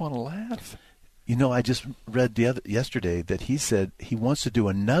 you just want to laugh. You know, I just read yesterday that he said he wants to do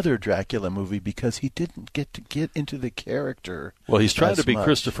another Dracula movie because he didn't get into the character. Well, he's trying to be much.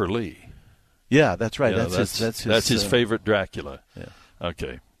 Christopher Lee. Yeah, that's right. Yeah, that's his favorite Dracula. Yeah.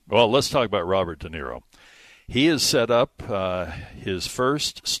 Okay. Well, let's talk about Robert De Niro. He has set up his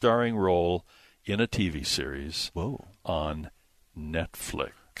first starring role in a TV series on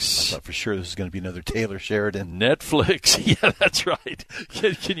Netflix. I thought for sure this is going to be another Taylor Sheridan. Netflix. Yeah, that's right.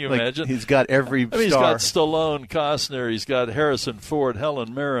 Can you imagine? He's got every star. He's got Stallone, Costner. He's got Harrison Ford,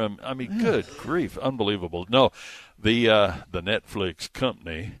 Helen Mirren. I mean, good grief. Unbelievable. No, the Netflix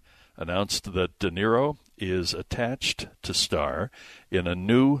company announced that De Niro is attached to star in a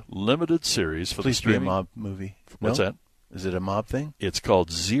new limited series for the streaming. Be a mob movie. What's that? Is it a mob thing? It's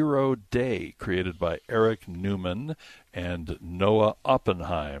called 0 Day, created by Eric Newman and Noah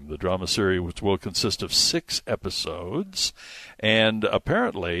Oppenheim. The drama series, which will consist of 6 episodes. And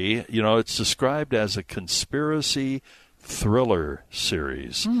apparently, you know, it's described as a conspiracy thriller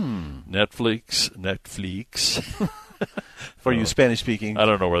series. Netflix. For you Spanish-speaking. I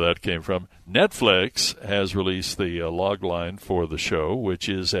don't know where that came from. Netflix has released the log line for the show, which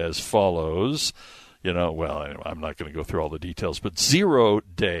is as follows. You know, well, I'm not going to go through all the details, but 0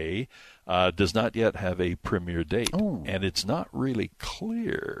 Day does not yet have a premiere date. And it's not really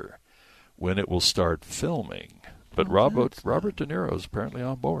clear when it will start filming. But Robert De Niro is apparently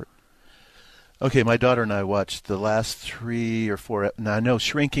on board. Okay, my daughter and I watched the last 3 or 4. Now, I know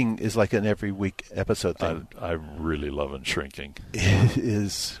Shrinking is like an every week episode thing. I'm really loving Shrinking. It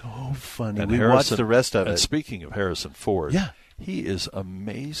is so funny. And we watched the rest of it. And speaking of Harrison Ford, yeah, he is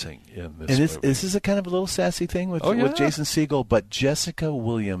amazing in this movie. And this is a kind of a little sassy thing with Jason Segel, but Jessica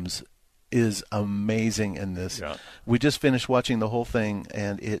Williams is amazing in this. Yeah. We just finished watching the whole thing,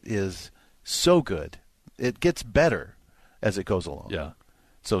 and it is so good. It gets better as it goes along. Yeah.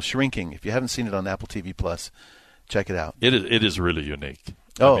 So Shrinking, if you haven't seen it on Apple TV Plus, check it out. It is really unique.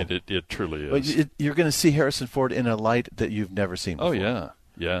 Oh. I mean, it truly is. You're going to see Harrison Ford in a light that you've never seen before. Oh, yeah.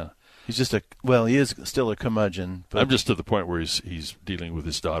 Yeah. He's just he is still a curmudgeon. But I'm just to the point where he's dealing with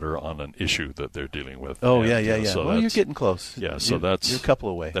his daughter on an issue that they're dealing with. Oh, and, yeah. So well, you're getting close. Yeah, so you're a couple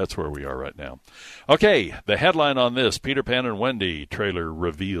away. That's where we are right now. Okay, the headline on this, Peter Pan and Wendy trailer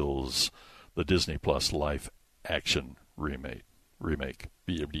reveals the Disney Plus live-action remake.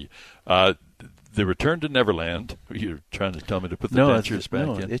 The Return to Neverland. You're trying to tell me to put the dentures back in?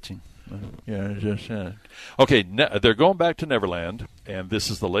 No, itching. Yeah, just okay. They're going back to Neverland, and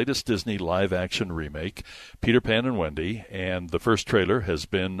this is the latest Disney live-action remake, Peter Pan and Wendy, and the first trailer has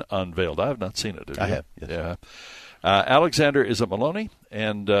been unveiled. I have not seen it. I have. Yes. Yeah. Alexander is it Maloney,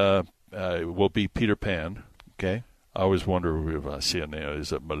 and will be Peter Pan. Okay. I always wonder if I see a name,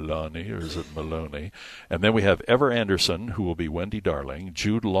 is it Maloney or is it Maloney? And then we have Ever Anderson, who will be Wendy Darling.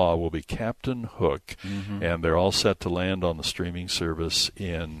 Jude Law will be Captain Hook. Mm-hmm. And they're all set to land on the streaming service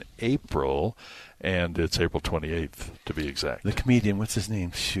in April, and it's April 28th to be exact. The comedian, what's his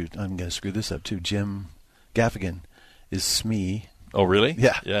name? Shoot, I'm going to screw this up too. Jim Gaffigan is Smee. Oh, really?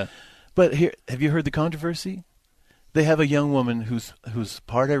 Yeah. Yeah. But here, have you heard the controversy? They have a young woman who's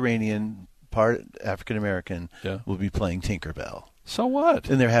part Iranian, part African American, will be playing Tinkerbell. So what?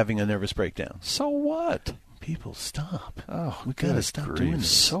 And they're having a nervous breakdown. So what? People, stop. Oh, we got to stop doing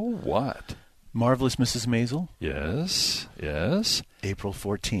this. So what? Marvelous Mrs. Maisel. Yes. April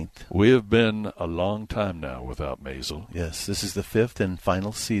 14th. We have been a long time now without Maisel. Yes, this is the 5th and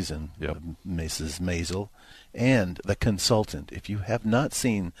final season of Mrs. Maisel. And The Consultant. If you have not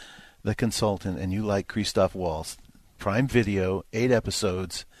seen The Consultant and you like Christoph Waltz, Prime Video, 8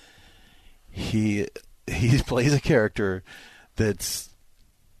 episodes. He plays a character it's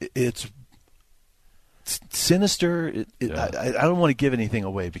sinister. I don't want to give anything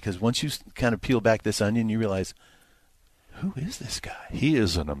away because once you kind of peel back this onion, you realize, who is this guy? He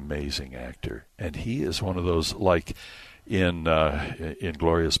is an amazing actor, and he is one of those, like in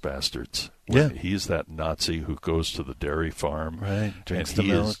Inglourious Bastards. Yeah, he's that Nazi who goes to the dairy farm, right? Drinks and the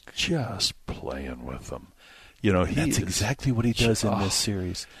he milk. Is just playing with them. You know, that's exactly what he does in this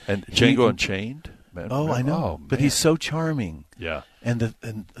series. And Django Unchained. Man, I know, but he's so charming. Yeah, and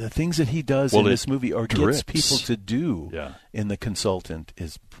the things that he does in this movie or gets people to do in The Consultant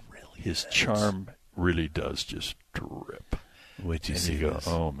is brilliant. His charm really does just drip. Wait till you see go, this.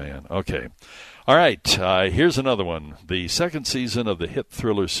 oh man, okay, all right. Here's another one. The second season of the hit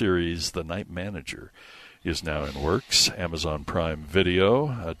thriller series, The Night Manager, is now in works. Amazon Prime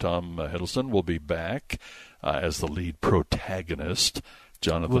Video. Tom Hiddleston will be back as the lead protagonist.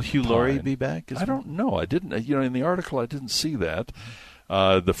 Jonathan Will Hugh Pine. Laurie be back? I don't know. I didn't. In the article, I didn't see that.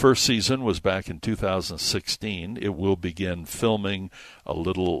 The first season was back in 2016. It will begin filming a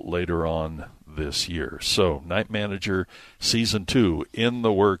little later on this year. So, Night Manager Season 2 in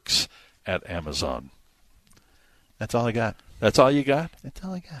the works at Amazon. That's all I got. That's all you got? That's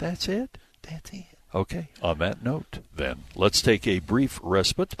all I got. That's it? That's it. Okay. On that note, then, let's take a brief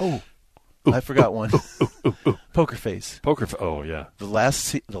respite. Oh, I forgot one. Poker Face. Oh, yeah. The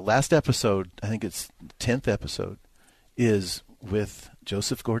last episode, I think it's 10th episode, is with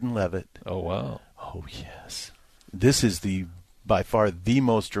Joseph Gordon-Levitt. Oh, wow. Oh, yes. This is by far the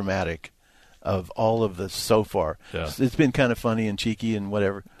most dramatic of all of the so far. Yeah. It's been kind of funny and cheeky and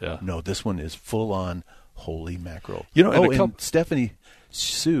whatever. Yeah. No, this one is full on holy mackerel. And Stephanie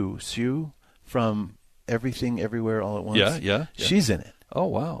Sue from Everything Everywhere All at Once. Yeah. She's in it. Oh,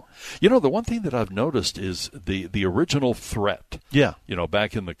 wow. The one thing that I've noticed is the original threat. Yeah.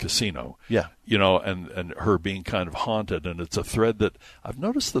 Back in the casino. Yeah. And her being kind of haunted, and it's a thread that I've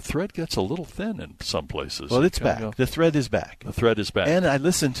noticed the thread gets a little thin in some places. Well, it's back. The thread is back. The thread is back. And I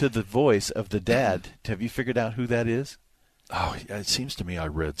listened to the voice of the dad. Have you figured out who that is? Oh, it seems to me I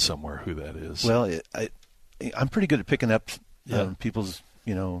read somewhere who that is. Well, I'm pretty good at picking up people's,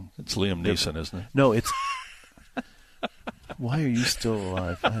 It's Liam Neeson, isn't it? No, it's... Why are you still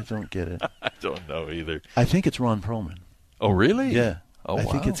alive? I don't get it. I don't know either. I think it's Ron Perlman. Oh, really? Yeah. Oh, I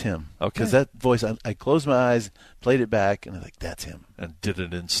wow. think it's him. Okay. Because that voice, I closed my eyes, played it back, and I was like, that's him. And did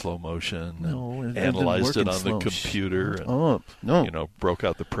it in slow motion. No, and it analyzed didn't it work on in the slow. computer. And, No. Broke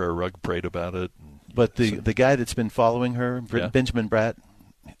out the prayer rug, prayed about it. But the guy that's been following her, Benjamin Bratt,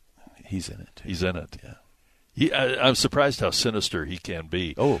 he's in it. He's in it. Yeah. I'm surprised how sinister he can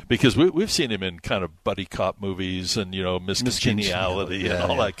be. Oh. Because we've seen him in kind of buddy cop movies and, Miss Congeniality and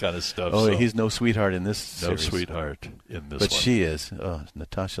all that kind of stuff. Oh, so. he's no sweetheart in this No series. sweetheart in this But one. she is. Oh,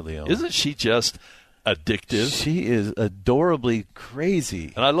 Natasha Lyonne. Isn't she just addictive? She is adorably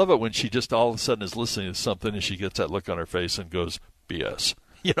crazy. And I love it when she just all of a sudden is listening to something and she gets that look on her face and goes, BS.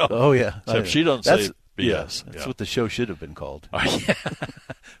 Oh, yeah. So if she don't say BS. That's what the show should have been called.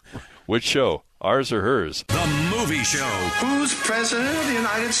 Which show? Ours or hers? The Movie Show. Who's president of the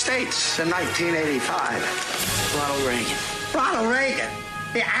United States in 1985? Ronald Reagan. Ronald Reagan,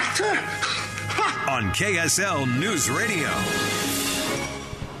 the actor? On KSL News Radio.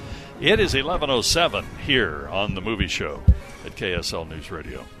 It is 11:07 here on The Movie Show at KSL News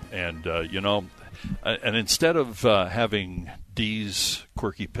Radio. And, and instead of having Dee's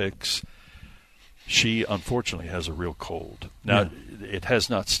quirky picks, she unfortunately has a real cold. Now, it has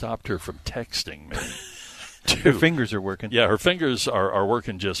not stopped her from texting me. Her fingers are working. Yeah, her fingers are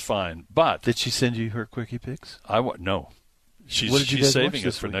working just fine. But did she send you her quirky picks? No. She's What did you guys saving watch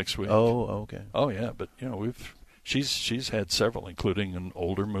it for next week. Oh, okay. Oh, yeah, but she's had several, including an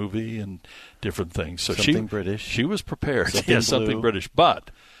older movie and different things. So something British. She was prepared. Something something blue. British.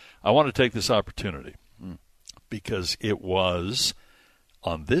 But I want to take this opportunity because it was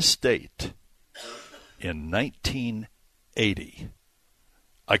on this date in 1980.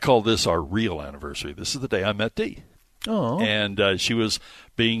 I call this our real anniversary. This is the day I met Dee. Oh. And she was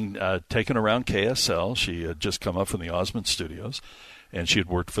being taken around KSL. She had just come up from the Osmond Studios, and she had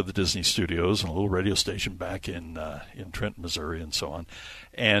worked for the Disney Studios and a little radio station back in Trenton, Missouri, and so on.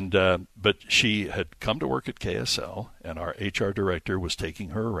 And but she had come to work at KSL, and our HR director was taking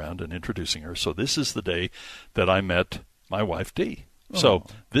her around and introducing her. So this is the day that I met my wife, Dee. Oh. So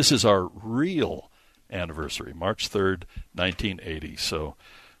this is our real anniversary, March 3rd, 1980. So,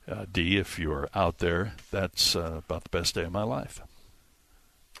 Dee, if you're out there, that's about the best day of my life.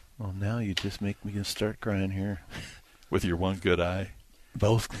 Well, now you just make me start crying here. With your one good eye.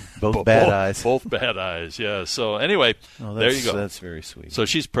 Both bad eyes. Both bad eyes, yeah. So, anyway, there you go. That's very sweet. So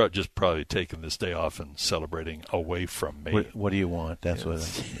she's just probably taking this day off and celebrating away from me. What do you want? That's what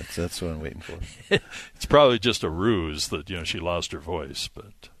I'm waiting for. It's probably just a ruse that, she lost her voice.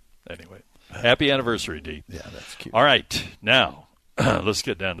 But anyway. Happy anniversary, Dee. Yeah, that's cute. All right, now let's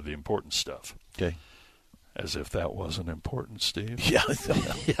get down to the important stuff. Okay. As if that wasn't important, Steve. Yeah.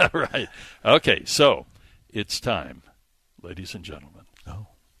 Yeah, right. Okay, so it's time, ladies and gentlemen,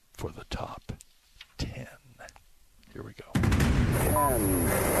 for the top 10. Here we go. 10,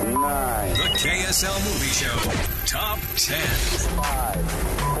 9. The KSL Movie Show Top 10.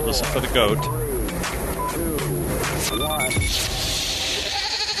 5. Listen for the goat. 3, 2, 1.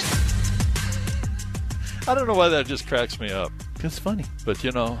 I don't know why that just cracks me up. It's funny. But,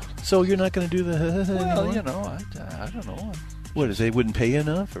 So you're not going to do the... Well, anymore? I don't know. What, is they wouldn't pay you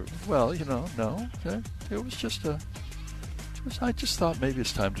enough? Or? Well, no. It was just I just thought maybe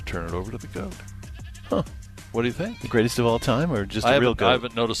it's time to turn it over to the goat. Huh. What do you think? The greatest of all time or just a real goat? I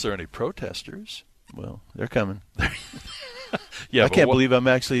haven't noticed there are any protesters. Well, they're coming. Yeah, I can't believe I'm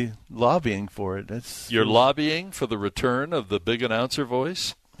actually lobbying for it. You're lobbying for the return of the big announcer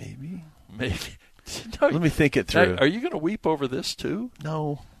voice? Maybe. No, let me think it through. Are you going to weep over this too?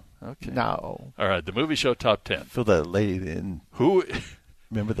 No. Okay. No. All right, the Movie Show Top 10. Feel that lady in... Who?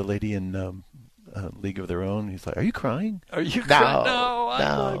 Remember the lady in League of Their Own? He's like, are you crying? Are you crying? No,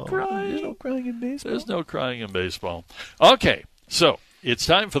 I'm not crying. There's no crying in baseball. There's no crying in baseball. Okay, so it's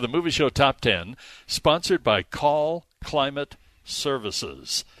time for the Movie Show Top 10, sponsored by Call Climate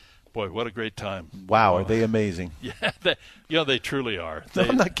Services. Boy, what a great time. Wow, are they amazing? Yeah, they truly are. No,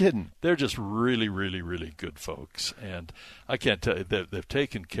 I'm not kidding. They're just really, really, really good folks. And I can't tell you, they've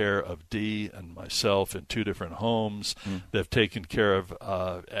taken care of Dee and myself in 2 different homes. They've taken care of,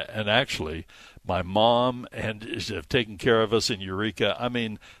 and actually, my mom, and have taken care of us in Eureka. I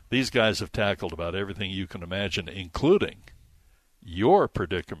mean, these guys have tackled about everything you can imagine, including your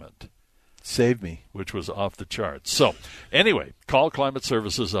predicament. Save me. Which was off the charts. So, anyway, Call Climate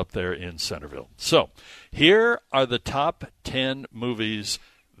Services up there in Centerville. So, here are the top 10 movies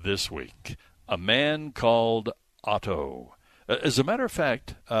this week. A Man Called Otto. As a matter of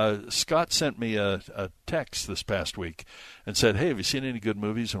fact, Scott sent me a text this past week and said, hey, have you seen any good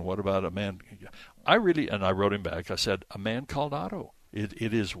movies, and what about A Man? I wrote him back. I said, A Man Called Otto.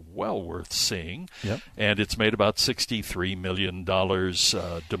 It is well worth seeing. Yep. And it's made about $63 million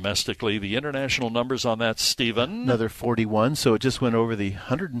domestically. The international numbers on that, Stephen? Another 41, so it just went over the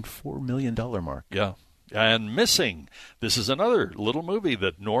 $104 million mark. Yeah. And Missing. This is another little movie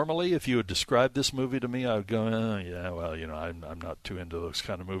that normally, if you had described this movie to me, I would go, I'm not too into those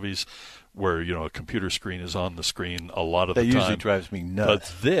kind of movies where, a computer screen is on the screen a lot of the time. That usually drives me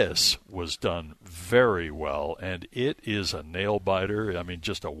nuts. But this was done very well, and it is a nail-biter. I mean,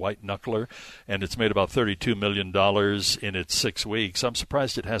 just a white knuckler, and it's made about $32 million in its 6 weeks. I'm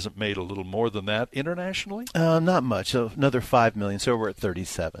surprised it hasn't made a little more than that internationally. Not much. So another $5 million, so we're at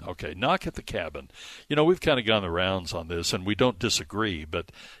 37. Okay, Knock at the Cabin. We've kind of gone the rounds on this, and we don't disagree.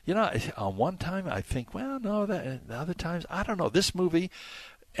 But, on one time I think, the other times, I don't know. This movie,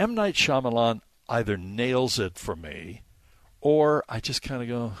 M. Night Shyamalan either nails it for me, or I just kind of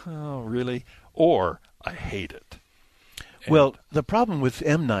go, oh, really? Or I hate it. Well, the problem with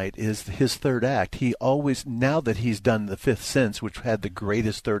M. Night is his third act. He always, now that he's done The Fifth Sense, which had the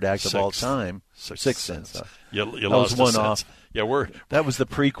greatest third act of all time, Sixth Sense. You that lost was one sense. off. Yeah, that was the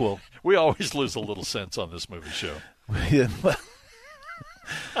prequel. We always lose a little sense on this movie show.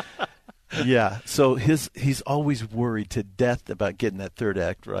 Yeah, so he's always worried to death about getting that third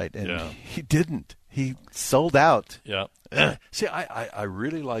act right, and he didn't. He sold out. Yeah. See, I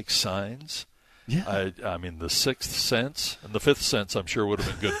really like Signs. Yeah. I mean, The Sixth Sense and The Fifth Sense, I'm sure would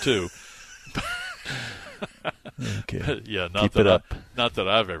have been good too. Okay. Yeah, Keep it up. Not that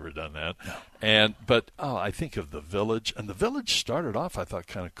I've ever done that. No. But I think of The Village, and The Village started off, I thought,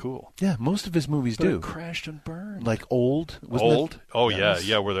 kind of cool. Yeah, most of his movies do. It crashed and burned. Like Old. Old? Oh, yes.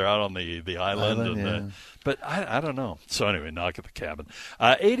 yeah, where they're out on the island. But I don't know. So anyway, Knock at the Cabin.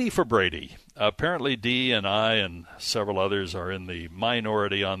 80 for Brady. Apparently Dee and I and several others are in the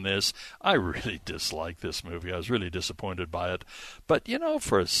minority on this. I really dislike this movie. I was really disappointed by it. But,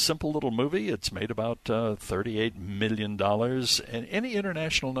 for a simple little movie, it's made about $38 million. And any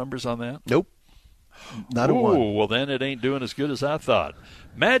international numbers on that? Nope. Not a one. Well, then it ain't doing as good as I thought.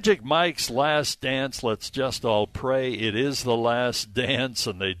 Magic Mike's Last Dance. Let's just all pray it is the last dance,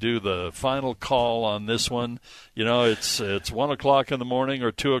 and they do the final call on this one. It's 1 o'clock in the morning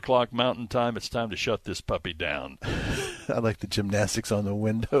or 2 o'clock Mountain Time. It's time to shut this puppy down. I like the gymnastics on the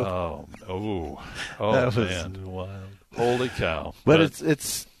window. That was man. Wild. Holy cow! But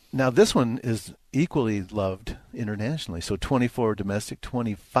it's now this one is equally loved internationally. So 24 domestic,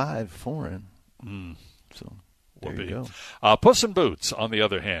 25 foreign. So there you go. Puss in Boots, on the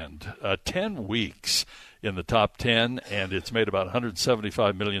other hand, 10 weeks in the top 10, and it's made about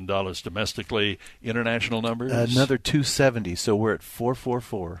 $175 million domestically. International numbers? Another 270, so we're at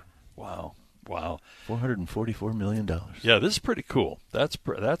 444. Wow. $444 million. Yeah, this is pretty cool. That's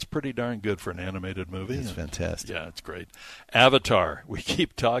pretty darn good for an animated movie. It's fantastic. Yeah, it's great. Avatar. We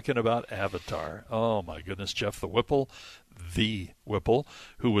keep talking about Avatar. Oh, my goodness. Jeff the Whipple,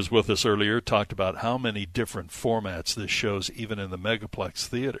 who was with us earlier, talked about how many different formats this shows, even in the Megaplex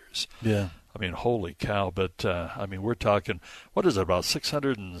theaters. Yeah. I mean, holy cow. But, we're talking, what is it, about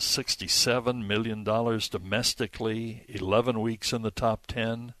 $667 million domestically, 11 weeks in the top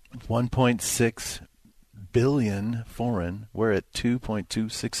 10? 1.6 billion foreign. We're at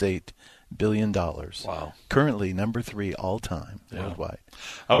 $2.268 billion. Wow. Currently number 3 all time worldwide.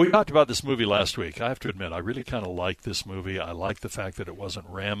 We talked about this movie last week. I have to admit, I really kind of like this movie. I like the fact that it wasn't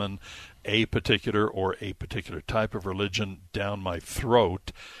ramming a particular type of religion down my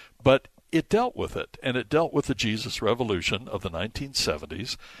throat, but it dealt with it, and it dealt with the Jesus Revolution of the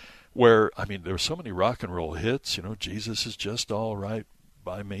 1970s, where, there were so many rock and roll hits. Jesus is just all right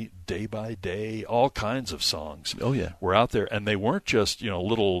by me, Day by Day, all kinds of songs. Oh, yeah. Were out there, and they weren't just,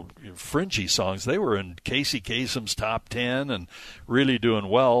 little fringy songs. They were in Casey Kasem's top 10 and really doing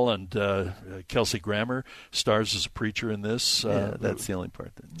well, and Kelsey Grammer stars as a preacher in this. That's the only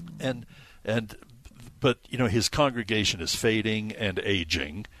part. But his congregation is fading and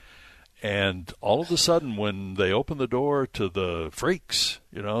aging, and all of a sudden when they open the door to the freaks,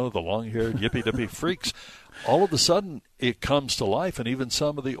 the long-haired, yippy-dippy freaks, all of a sudden it comes to life, and even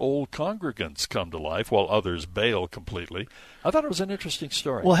some of the old congregants come to life while others bail completely. I thought it was an interesting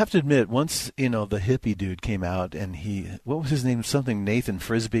story. Well, I have to admit, once, the hippie dude came out, and what was his name? Something Nathan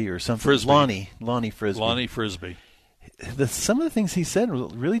Frisbee or something? Frisbee. Lonnie Frisbee. Lonnie Frisbee. Some of the things he said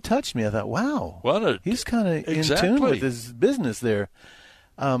really touched me. I thought, wow, he's kind of in tune with his business there.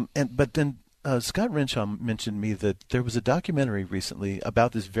 But then Scott Renshaw mentioned to me that there was a documentary recently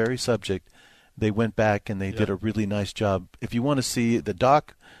about this very subject. They went back and they did a really nice job. If you want to see the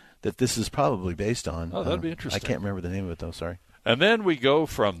doc that this is probably based on. That'd be interesting. I can't remember the name of it, though. Sorry. And then we go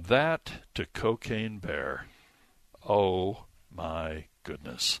from that to Cocaine Bear. Oh, My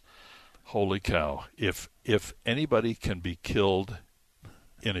goodness. Holy cow. If anybody can be killed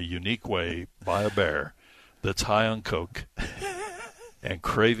in a unique way by a bear that's high on coke and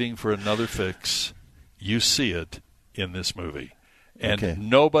craving for another fix, you see it in this movie. And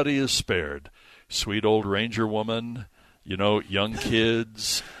nobody is spared. Sweet old ranger woman, young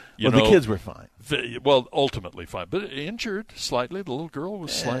kids. The kids were fine. Well, ultimately fine, but injured slightly. The little girl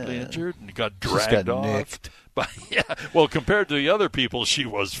was slightly injured and got dragged off. Nicked. But, well, compared to the other people, she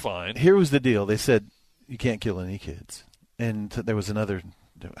was fine. Here was the deal. They said, you can't kill any kids. And there was another,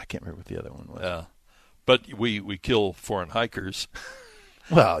 I can't remember what the other one was. Yeah. But we kill foreign hikers.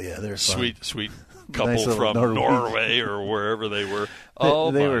 Well, yeah, they're fun. Sweet couple nice from Norway or wherever they were.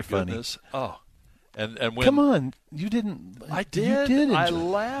 They were goodness. Funny. Oh. And when, come on, you didn't. I did. You did. I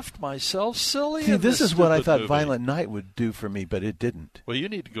laughed myself silly. See, this is what I thought movie. Violent Night would do for me, but it didn't. Well, you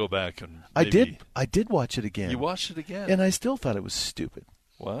need to go back and. I did watch it again. You watched it again, and I still thought it was stupid.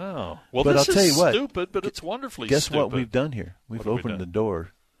 Wow. Well, but this I'll tell you what, stupid, but it's wonderfully guess stupid. What we've done here? We've opened the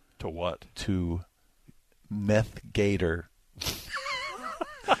door. To what? To Meth Gator.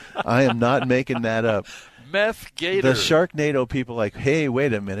 I am not making that up. Meth Gator. The Sharknado people like, hey,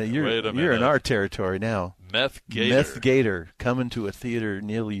 wait a minute. You're in our territory now. Meth Gator. Meth Gator coming to a theater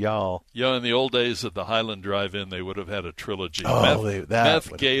near y'all. In the old days at the Highland Drive-In, they would have had a trilogy. Oh,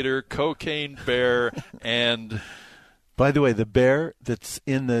 Meth Gator, Cocaine Bear, and... By the way, the bear that's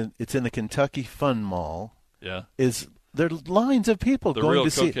in the Kentucky Fun Mall. Yeah. There are lines of people going to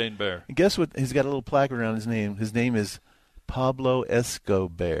see it. The real Cocaine Bear. And guess what? He's got a little plaque around his name. His name is Pablo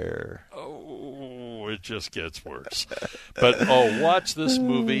Escobar. Oh, it just gets worse. But, watch this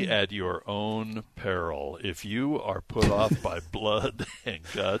movie at your own peril. If you are put off by blood and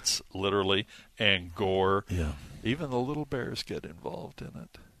guts, literally, and gore, even the little bears get involved in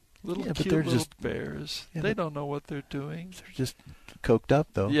it. Little bears. Yeah, they don't know what they're doing. They're just coked up,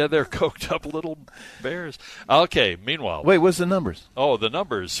 though. Yeah, they're coked up little bears. Okay, meanwhile. Wait, what's the numbers? Oh, the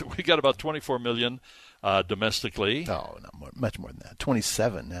numbers. We got about 24 million domestically. Oh, much more than that.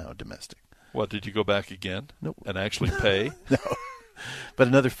 27 now domestic. What, did you go back again? Nope. And actually pay? No. But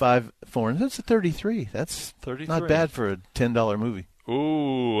another 5 foreign. That's a 33. That's 33. Not bad for a $10 movie.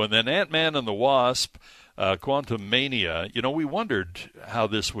 Ooh, and then Ant-Man and the Wasp, Quantumania. We wondered how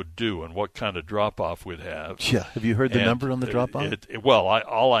this would do and what kind of drop-off we'd have. Yeah. Have you heard the number on the drop-off?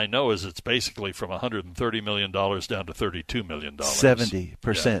 All I know is it's basically from $130 million down to $32 million.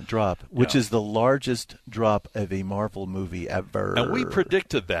 70% drop, which is the largest drop of a Marvel movie ever. And we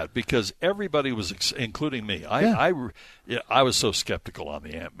predicted that because everybody was, including me. I was so skeptical on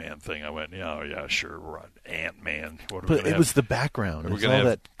the Ant-Man thing. I went, yeah, sure, we're on Ant-Man. But it was the background. We're going to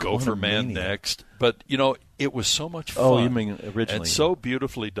have Gopher Man next. But, it was so much fun. Oh, you mean originally. And so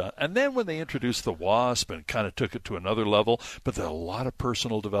beautifully done. And then when they introduced the Wasp and kind of took it to another level, but there are a lot of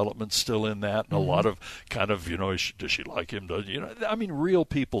personal development still in that and a lot of kind of, does she like him? Real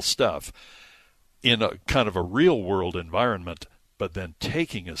people stuff in a kind of a real-world environment, but then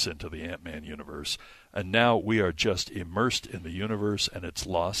taking us into the Ant-Man universe. And now we are just immersed in the universe, and it's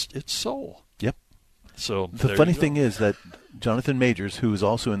lost its soul. Yep. So the funny thing is that Jonathan Majors, who is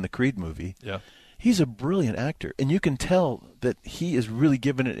also in the Creed movie, he's a brilliant actor, and you can tell that he is really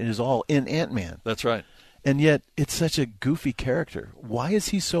giving it his all in Ant-Man. That's right. And yet, it's such a goofy character. Why is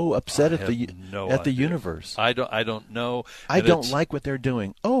he so upset at the universe? I don't know. I don't like what they're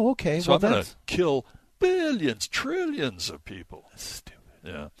doing. Oh, okay. So I'm going to kill billions, trillions of people. That's stupid.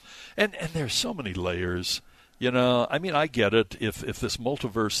 Yeah, and there's so many layers. I get it. If this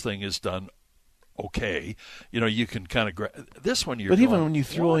multiverse thing is done okay, you can kind of this one. But even when you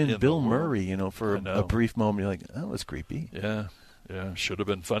throw in Bill Murray, for a brief moment, you're like, oh, that's creepy. Yeah, should have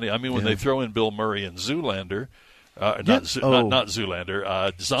been funny. When they throw in Bill Murray in Zoolander, not Zoolander,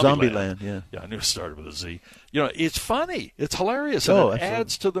 Zombieland. Yeah, I knew it started with a Z. It's funny, it's hilarious, and it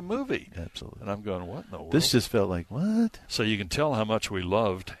adds to the movie. Absolutely. And I'm going, what in the world? This just felt like what? So you can tell how much we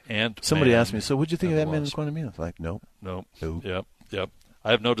loved Ant-Man. Somebody asked me, so what'd you think of Ant-Man and Quantumania? I was like, nope. Yep.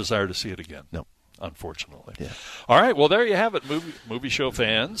 I have no desire to see it again. No. Unfortunately. Yeah. All right. Well, there you have it, movie show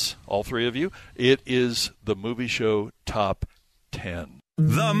fans, all three of you. It is the Movie Show Top 10.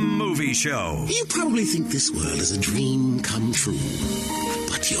 The Movie Show. You probably think this world is a dream come true,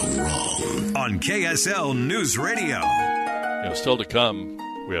 but you're wrong. On KSL News Radio. Still to come,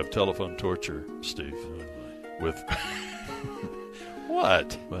 we have telephone torture, Steve. With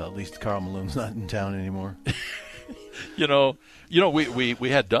what? Well, at least Carl Malone's not in town anymore. We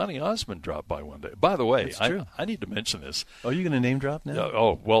had Donny Osmond drop by one day. By the way, I need to mention this. Oh, are you going to name drop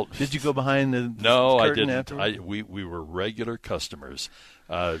now? Well, did you go behind the No, curtain I didn't. afterwards? We were regular customers.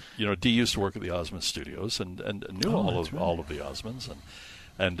 Dee used to work at the Osmond Studios and knew all of the Osmonds.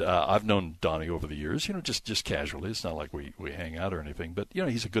 And I've known Donnie over the years, just casually. It's not like we hang out or anything. But,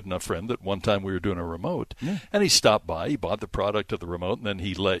 he's a good enough friend that one time we were doing a remote. Yeah. And he stopped by. He bought the product of the remote, and then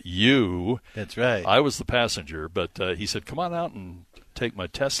he let you. That's right. I was the passenger. But he said, come on out and take my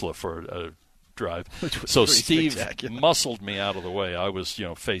Tesla for a drive. So Steve muscled me out of the way. I was,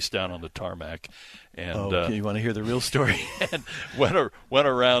 face down on the tarmac. And you want to hear the real story? And went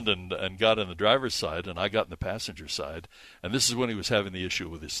around and got in the driver's side, and I got in the passenger side. And this is when he was having the issue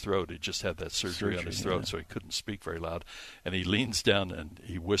with his throat. He just had that surgery on his throat, so he couldn't speak very loud. And he leans down and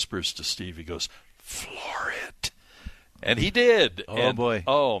he whispers to Steve. He goes, "Floor it," and he did. Oh boy!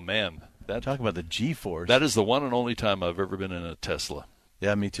 Oh man! Talk about the G-force. That is the one and only time I've ever been in a Tesla.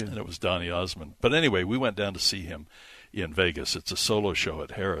 Yeah, me too. And it was Donnie Osmond. But anyway, we went down to see him in Vegas. It's a solo show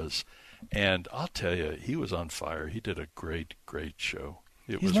at Harrah's. And I'll tell you, he was on fire. He did a great, great show.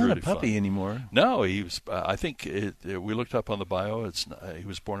 He's not a puppy anymore. No, he was. I think we looked up on the bio. He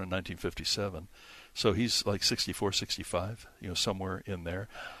was born in 1957, so he's like 64, 65, somewhere in there.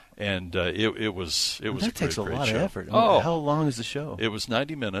 And it was that takes a lot show. of effort. How long is the show? It was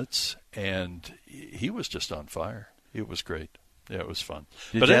 90 minutes, and he was just on fire. It was great. Yeah, it was fun.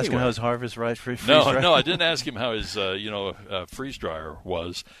 Did you ask him how his harvest freeze dryer? No, I didn't ask him how his freeze dryer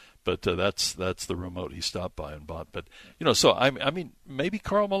was. But that's the remote he stopped by and bought. But, so, I mean, maybe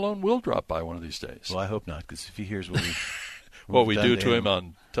Karl Malone will drop by one of these days. Well, I hope not, because if he hears what we do to him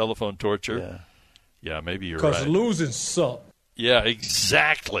on telephone torture, yeah maybe you're right. Because losing sucks. Yeah,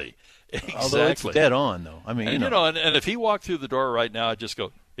 exactly. Although it's dead on, though. I mean, and if he walked through the door right now, I'd just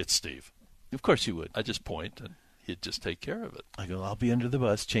go, "It's Steve." Of course you would. I'd just point, and he'd just take care of it. I go, "I'll be under the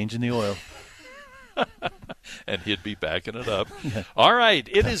bus, changing the oil." And he'd be backing it up. Yeah. All right,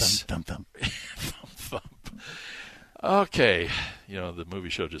 it is. Thump, thump. Thump, thump. Okay, the movie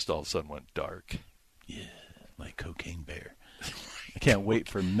show just all of a sudden went dark. Yeah, like Cocaine Bear. I can't wait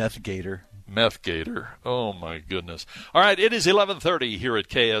for Meth Gator. Meth Gator. Oh, my goodness. All right, it is 11:30 here at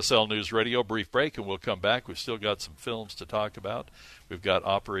KSL News Radio. Brief break, and we'll come back. We've still got some films to talk about. We've got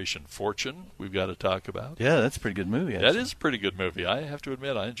Operation Fortune we've got to talk about. Yeah, that's a pretty good movie, actually. That is a pretty good movie. I have to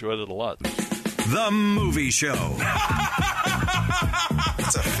admit, I enjoyed it a lot. The Movie Show.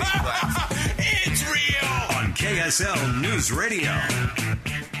 It's a fake laugh. It's real. On KSL News Radio.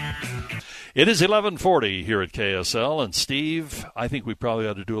 It is 11:40 here at KSL, and Steve, I think we probably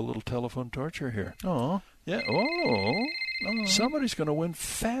ought to do a little telephone torture here. Oh. Yeah. Oh. Somebody's going to win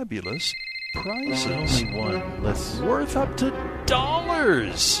fabulous prizes. Only one. Worth up to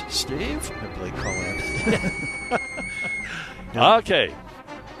 $, Steve. Blake Collins. Okay.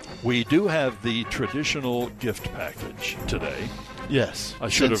 We do have the traditional gift package today. Yes.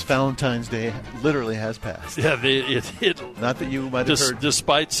 Since Valentine's Day literally has passed. Yeah, it not that you might have heard.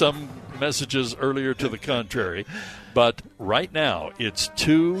 Despite some messages earlier to the contrary. But right now, it's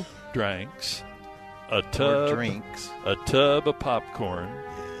 2 drinks, a tub of popcorn,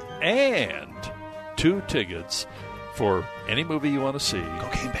 and 2 tickets for any movie you want to see.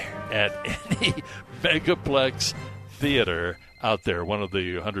 Cocaine Bear. At any Megaplex theater out there, one of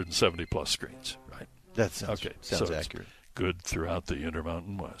the 170-plus screens, right? That sounds accurate. Good throughout the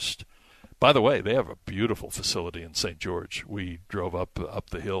Intermountain West. By the way, they have a beautiful facility in St. George. We drove up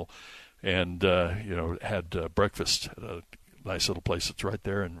the hill and had breakfast at a nice little place that's right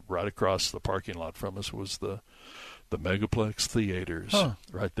there, and right across the parking lot from us was the Megaplex Theaters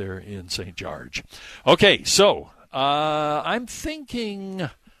right there in St. George. Okay, so I'm thinking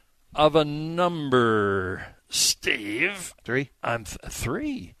of a number, Steve. 3? I'm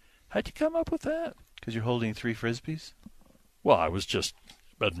 3. How'd you come up with that? Because you're holding 3 Frisbees? Well, I was just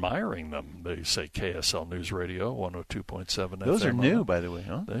admiring them. They say KSL News Radio, 102.7 FM. Those are new, by the way,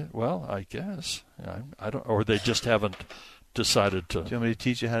 huh? Well, I guess. I don't, or they just haven't decided to. Do you want me to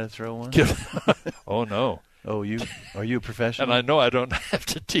teach you how to throw one? Oh, no. Oh, are you a professional? And I know I don't have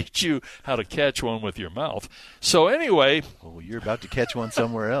to teach you how to catch one with your mouth. So anyway. Oh, you're about to catch one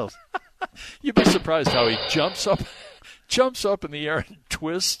somewhere else. You'd be surprised how he jumps up in the air and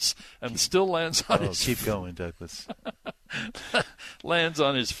twists and still lands on his feet. Keep going, Douglas. Lands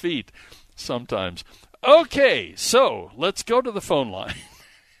on his feet sometimes. Okay, so let's go to the phone line.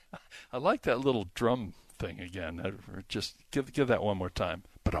 I like that little drum thing again. Just give that one more time.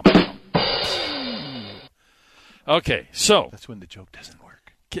 Okay, so. That's when the joke doesn't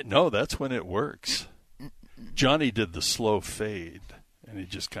work. No, that's when it works. Johnny did the slow fade, and he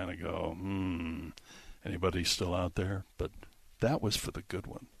just kind of go, anybody still out there? But that was for the good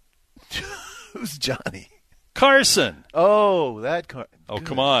one. Who's Johnny? Carson. Oh, that Carson. Oh,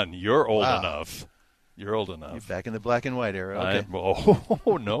 come on. You're old enough. You're old enough. You're back in the black and white era. Okay.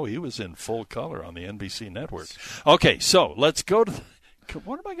 No, he was in full color on the NBC network. Okay, so let's go to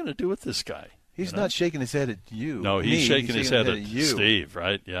what am I going to do with this guy? He's not shaking his head at you. No, he's shaking his head at you. Steve,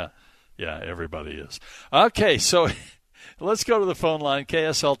 right? Yeah, everybody is. Okay, so let's go to the phone line,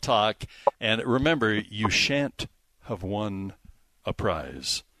 KSL Talk. And remember, you shan't have won a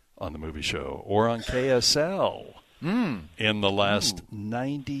prize on the movie show or on KSL in the last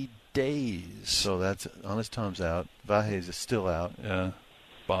 90 days. So that's Honest Tom's out. Vahe's is still out. Yeah.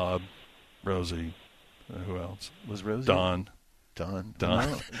 Bob, Rosie, who else? Was Rosie? Don.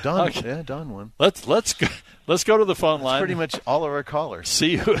 Okay. Yeah, Don won. Let's go to the phone line. Pretty much all of our callers.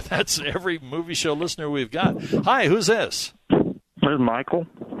 See who that's every movie show listener we've got. Hi, who's this? This is Michael.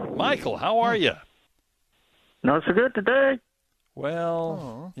 Michael, how are you? Not so good today.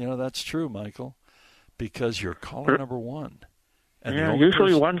 Well, that's true, Michael, because you're caller number one. And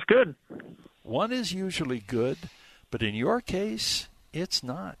usually one's good. One is usually good, but in your case, it's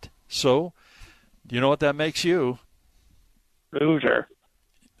not. So, do you know what that makes you? Loser.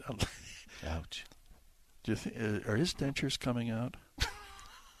 Ouch. Do you think, are his dentures coming out? You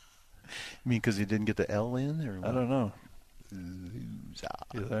mean because he didn't get the L in? Or what? I don't know. Loser.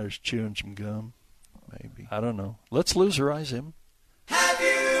 Yeah, there's chewing some gum. Maybe. I don't know. Let's loserize him. Have you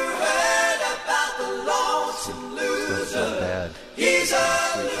heard about the lonesome loser? That's so bad. He's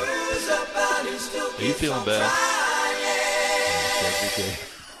a loser, but he still keeps Are you feeling bad? Every day.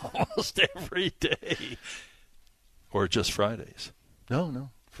 Almost every day. Or just Fridays? No.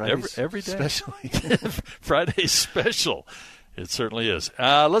 Fridays every day. Especially. Friday's special. It certainly is.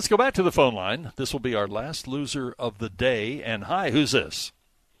 Let's go back to the phone line. This will be our last loser of the day. And hi, who's this?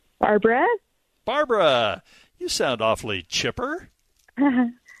 Barbara. Barbara, you sound awfully chipper.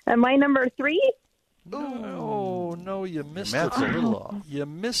 Am I number 3? No, you missed it. Math's a little off. You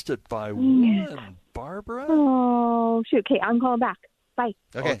missed it by 1, Barbara. Oh, shoot. Okay, I'm calling back. Bye.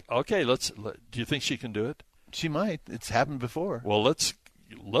 Okay. Do you think she can do it? She might. It's happened before. Well, let's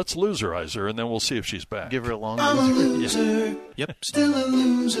loserize her, and then we'll see if she's back. Give her a long loser. Yeah. Yep. Still a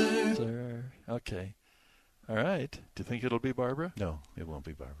loser. Okay. All right. Do you think it'll be Barbara? No, it won't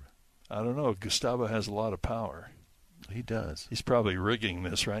be Barbara. I don't know. Gustavo has a lot of power. He does. He's probably rigging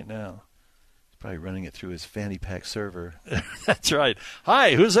this right now. He's probably running it through his fanny pack server. That's right.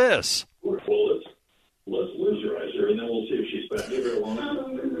 Hi, who's this? We're full. Let's loserize her, and then we'll see if she's back. Give her a long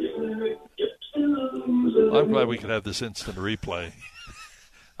I'm glad we could have this instant replay.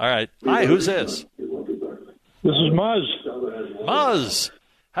 All right. Hi, who's this? This is Muzz. Muzz.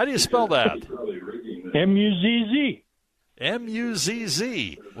 How do you spell that? M-U-Z-Z.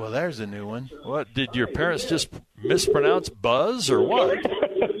 M-U-Z-Z. Well, there's a new one. What, did your parents just mispronounce Buzz or what?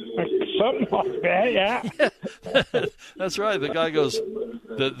 Something like that, yeah. That's right. The guy goes,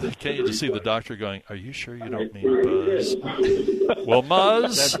 can't you just see the doctor going, are you sure you don't mean Buzz? Well,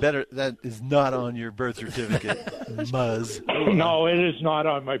 Muzz. That is not on your birth certificate, Muzz. No, it is not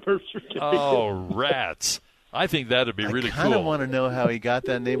on my birth certificate. Oh, rats. I think that would be really cool. I kind of want to know how he got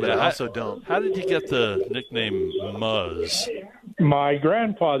that name, but I also don't. How did you get the nickname Muzz? My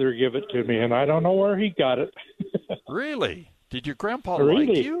grandfather gave it to me, and I don't know where he got it. Really? Did your grandpa like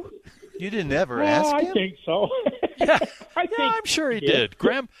you? You didn't ever ask him? I think so. I'm sure he did.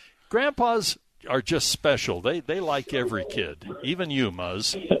 Grandpas are just special. They like every kid, even you,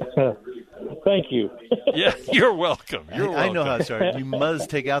 Muzz. Thank you. Yeah, you're welcome. I know how it started. You must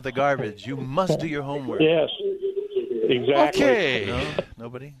take out the garbage. You must do your homework. Yes, exactly. Okay. No?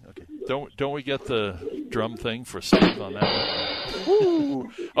 Nobody? Okay. Don't we get the drum thing for Steve on that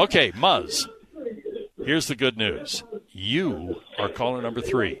one? Okay, Muzz. Here's the good news. You are caller number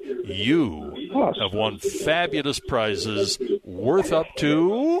 3. You have won fabulous prizes worth up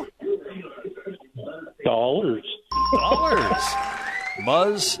to $.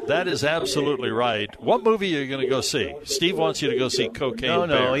 Muzz, that is absolutely right. What movie are you going to go see? Steve wants you to go see Cocaine Bear.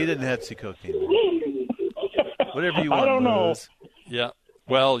 No, he didn't have to see Cocaine Bear. Whatever you want, I don't know. Muzz. Yeah.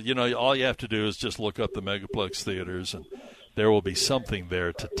 Well, all you have to do is just look up the Megaplex theaters, and there will be something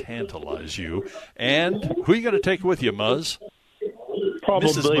there to tantalize you. And who are you going to take with you, Muzz?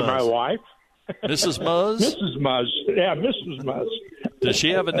 Probably my wife. Mrs. Muzz? Mrs. Muzz. Yeah, Mrs. Muzz. Does she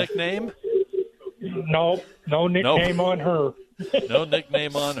have a nickname? No nickname on her. No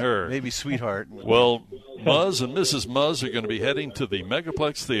nickname on her. Maybe Sweetheart. Well, Muzz and Mrs. Muzz are going to be heading to the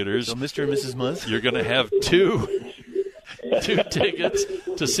Megaplex theaters. So Mr. and Mrs. Muzz? You're going to have two tickets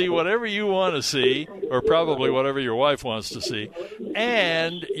to see whatever you want to see, or probably whatever your wife wants to see.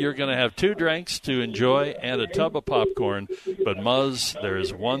 And you're going to have 2 drinks to enjoy and a tub of popcorn. But, Muzz, there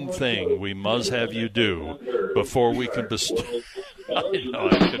is one thing we must have you do before we can bestow. I know,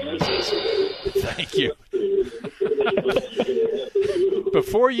 I couldn't resist. Thank you.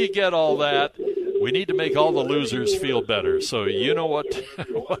 Before you get all that, we need to make all the losers feel better. So you know what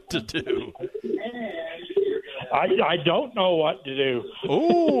to do. I don't know what to do.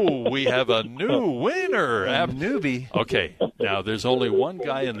 Oh, we have a new winner. Newbie. Okay, now there's only one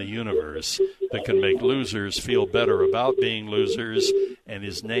guy in the universe that can make losers feel better about being losers, and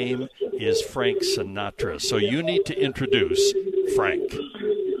his name is Frank Sinatra. So you need to introduce Frank.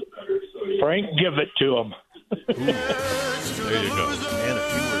 Frank, give it to him. There you go. Man, a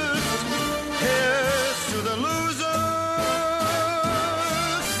few words. Here's to the losers.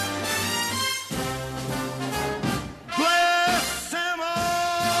 Bless them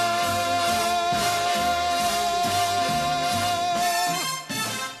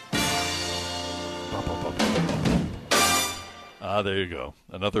all. There you go.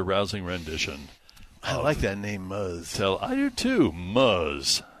 Another rousing rendition. I like that name, Muzz. I do too,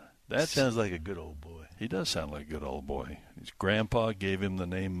 Muzz. That sounds like a good old boy. He does sound like a good old boy. His grandpa gave him the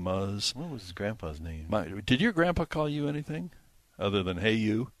name Muzz. What was his grandpa's name? Did your grandpa call you anything other than "Hey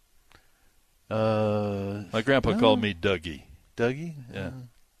you"? My grandpa called me Dougie. Dougie? Yeah.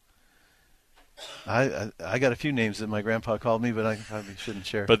 I got a few names that my grandpa called me, but I probably shouldn't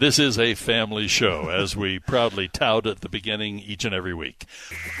share. But this is a family show, as we proudly tout at the beginning each and every week.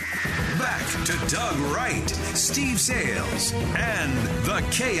 Back to Doug Wright, Steve Sales, and the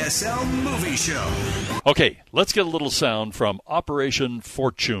KSL Movie Show. Okay, let's get a little sound from Operation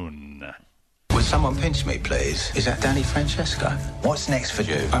Fortune. Would someone pinch me, please? Is that Danny Francesco? What's next for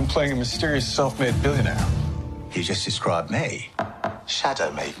you? I'm playing a mysterious self-made billionaire. You just described me.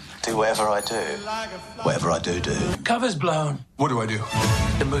 Shadow me. Do whatever I do. Whatever I do. Cover's blown. What do I do?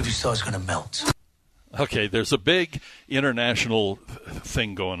 The movie star's going to melt. Okay, there's a big international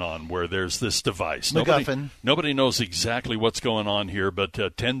thing going on where there's this device. MacGuffin. Nobody knows exactly what's going on here, but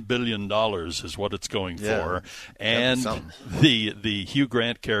 $10 billion is what it's going for. And the Hugh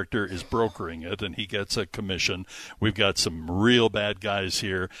Grant character is brokering it, and he gets a commission. We've got some real bad guys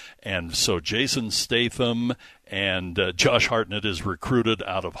here. And so Jason Statham and Josh Hartnett is recruited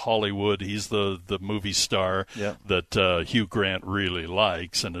out of Hollywood. He's the movie star that Hugh Grant really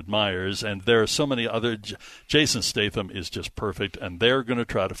likes and admires. And there are so many other. Jason Statham is just perfect, and they're going to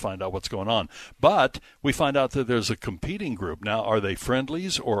try to find out what's going on. But we find out that there's a competing group. Now, are they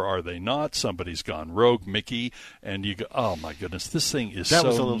friendlies or are they not? Somebody's gone rogue, Mickey, and you go, oh, my goodness, this thing is that so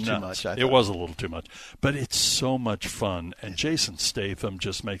was a little nuts. too much. It was a little too much. But it's so much fun, and Jason Statham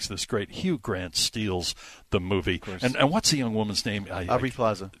just makes this great. Hugh Grant steals the movie. And what's the young woman's name? Aubrey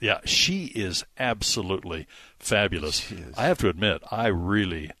Plaza. Yeah, she is absolutely fabulous. I have to admit, I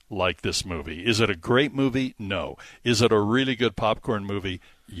really like this movie. Is it a great movie? No. Is it a really good popcorn movie?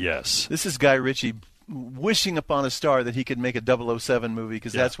 Yes. This is Guy Ritchie wishing upon a star that he could make a 007 movie,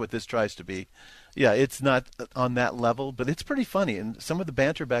 because that's what this tries to be. Yeah, it's not on that level, but it's pretty funny, and some of the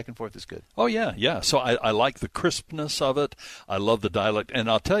banter back and forth is good. Oh, yeah. So I like the crispness of it. I love the dialect. And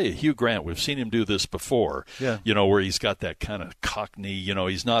I'll tell you, Hugh Grant, we've seen him do this before, where he's got that kind of Cockney,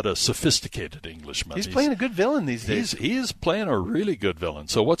 he's not a sophisticated Englishman. He's playing a good villain these days. He is playing a really good villain.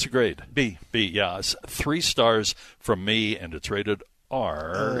 So what's a grade? B. Yeah, it's 3 stars from me, and it's rated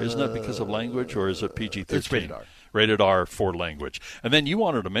R. Isn't that because of language, or is it PG-13? It's rated R. Rated R for language. And then you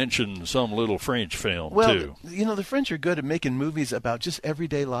wanted to mention some little French film, too. Well, the French are good at making movies about just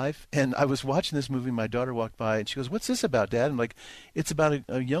everyday life. And I was watching this movie, my daughter walked by, and she goes, "What's this about, Dad?" I'm like, "It's about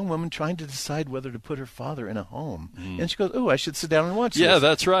a young woman trying to decide whether to put her father in a home." And she goes, "Oh, I should sit down and watch this." Yeah,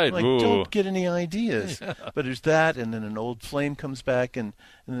 that's right. I'm like, don't get any ideas. Yeah. But there's that, and then an old flame comes back, and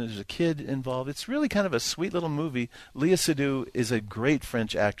there's a kid involved. It's really kind of a sweet little movie. Léa Seydoux is a great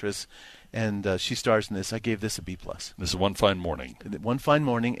French actress, and she stars in this. I gave this a B+. This is One Fine Morning. One Fine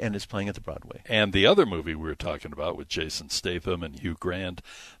Morning, and it's playing at the Broadway. And the other movie we were talking about with Jason Statham and Hugh Grant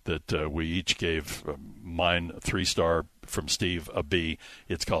that we each gave mine 3-star, from Steve a B.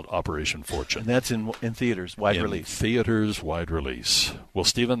 It's called Operation Fortune. And that's in theaters, wide release. Theaters, wide release. Well,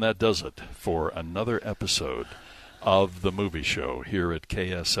 Stephen, that does it for another episode of the movie show here at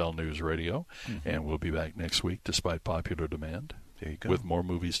KSL News Radio. And we'll be back next week, despite popular demand. There you go. With more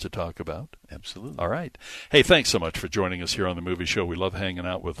movies to talk about. Absolutely. All right. Hey, thanks so much for joining us here on the movie show. We love hanging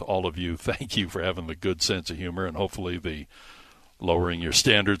out with all of you. Thank you for having the good sense of humor, and hopefully the lowering your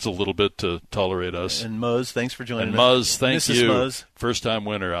standards a little bit to tolerate us. And Muzz, thanks for joining us. And Muzz, thank Mrs. you. Muzz. First-time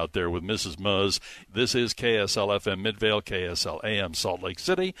winner out there with Mrs. Muzz. This is KSL-FM Midvale, KSL-AM Salt Lake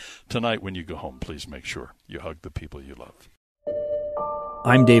City. Tonight when you go home, please make sure you hug the people you love.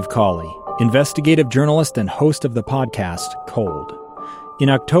 I'm Dave Cawley, investigative journalist and host of the podcast Cold. In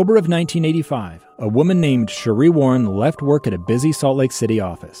October of 1985, a woman named Cherie Warren left work at a busy Salt Lake City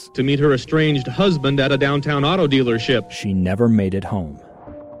office to meet her estranged husband at a downtown auto dealership. She never made it home.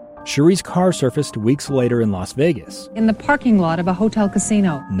 Cherie's car surfaced weeks later in Las Vegas. In the parking lot of a hotel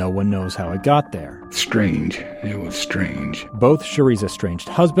casino. No one knows how it got there. Strange. It was strange. Both Cherie's estranged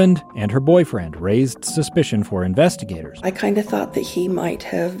husband and her boyfriend raised suspicion for investigators. I kind of thought that he might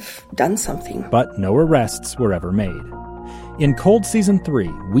have done something. But no arrests were ever made. In Cold Season 3,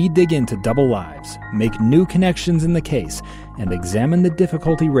 we dig into double lives, make new connections in the case, and examine the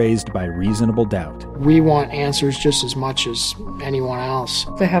difficulty raised by reasonable doubt. We want answers just as much as anyone else.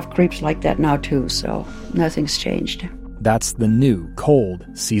 They have creeps like that now too, so nothing's changed. That's the new Cold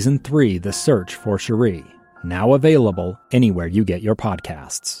Season 3, The Search for Cherie, now available anywhere you get your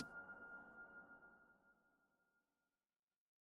podcasts.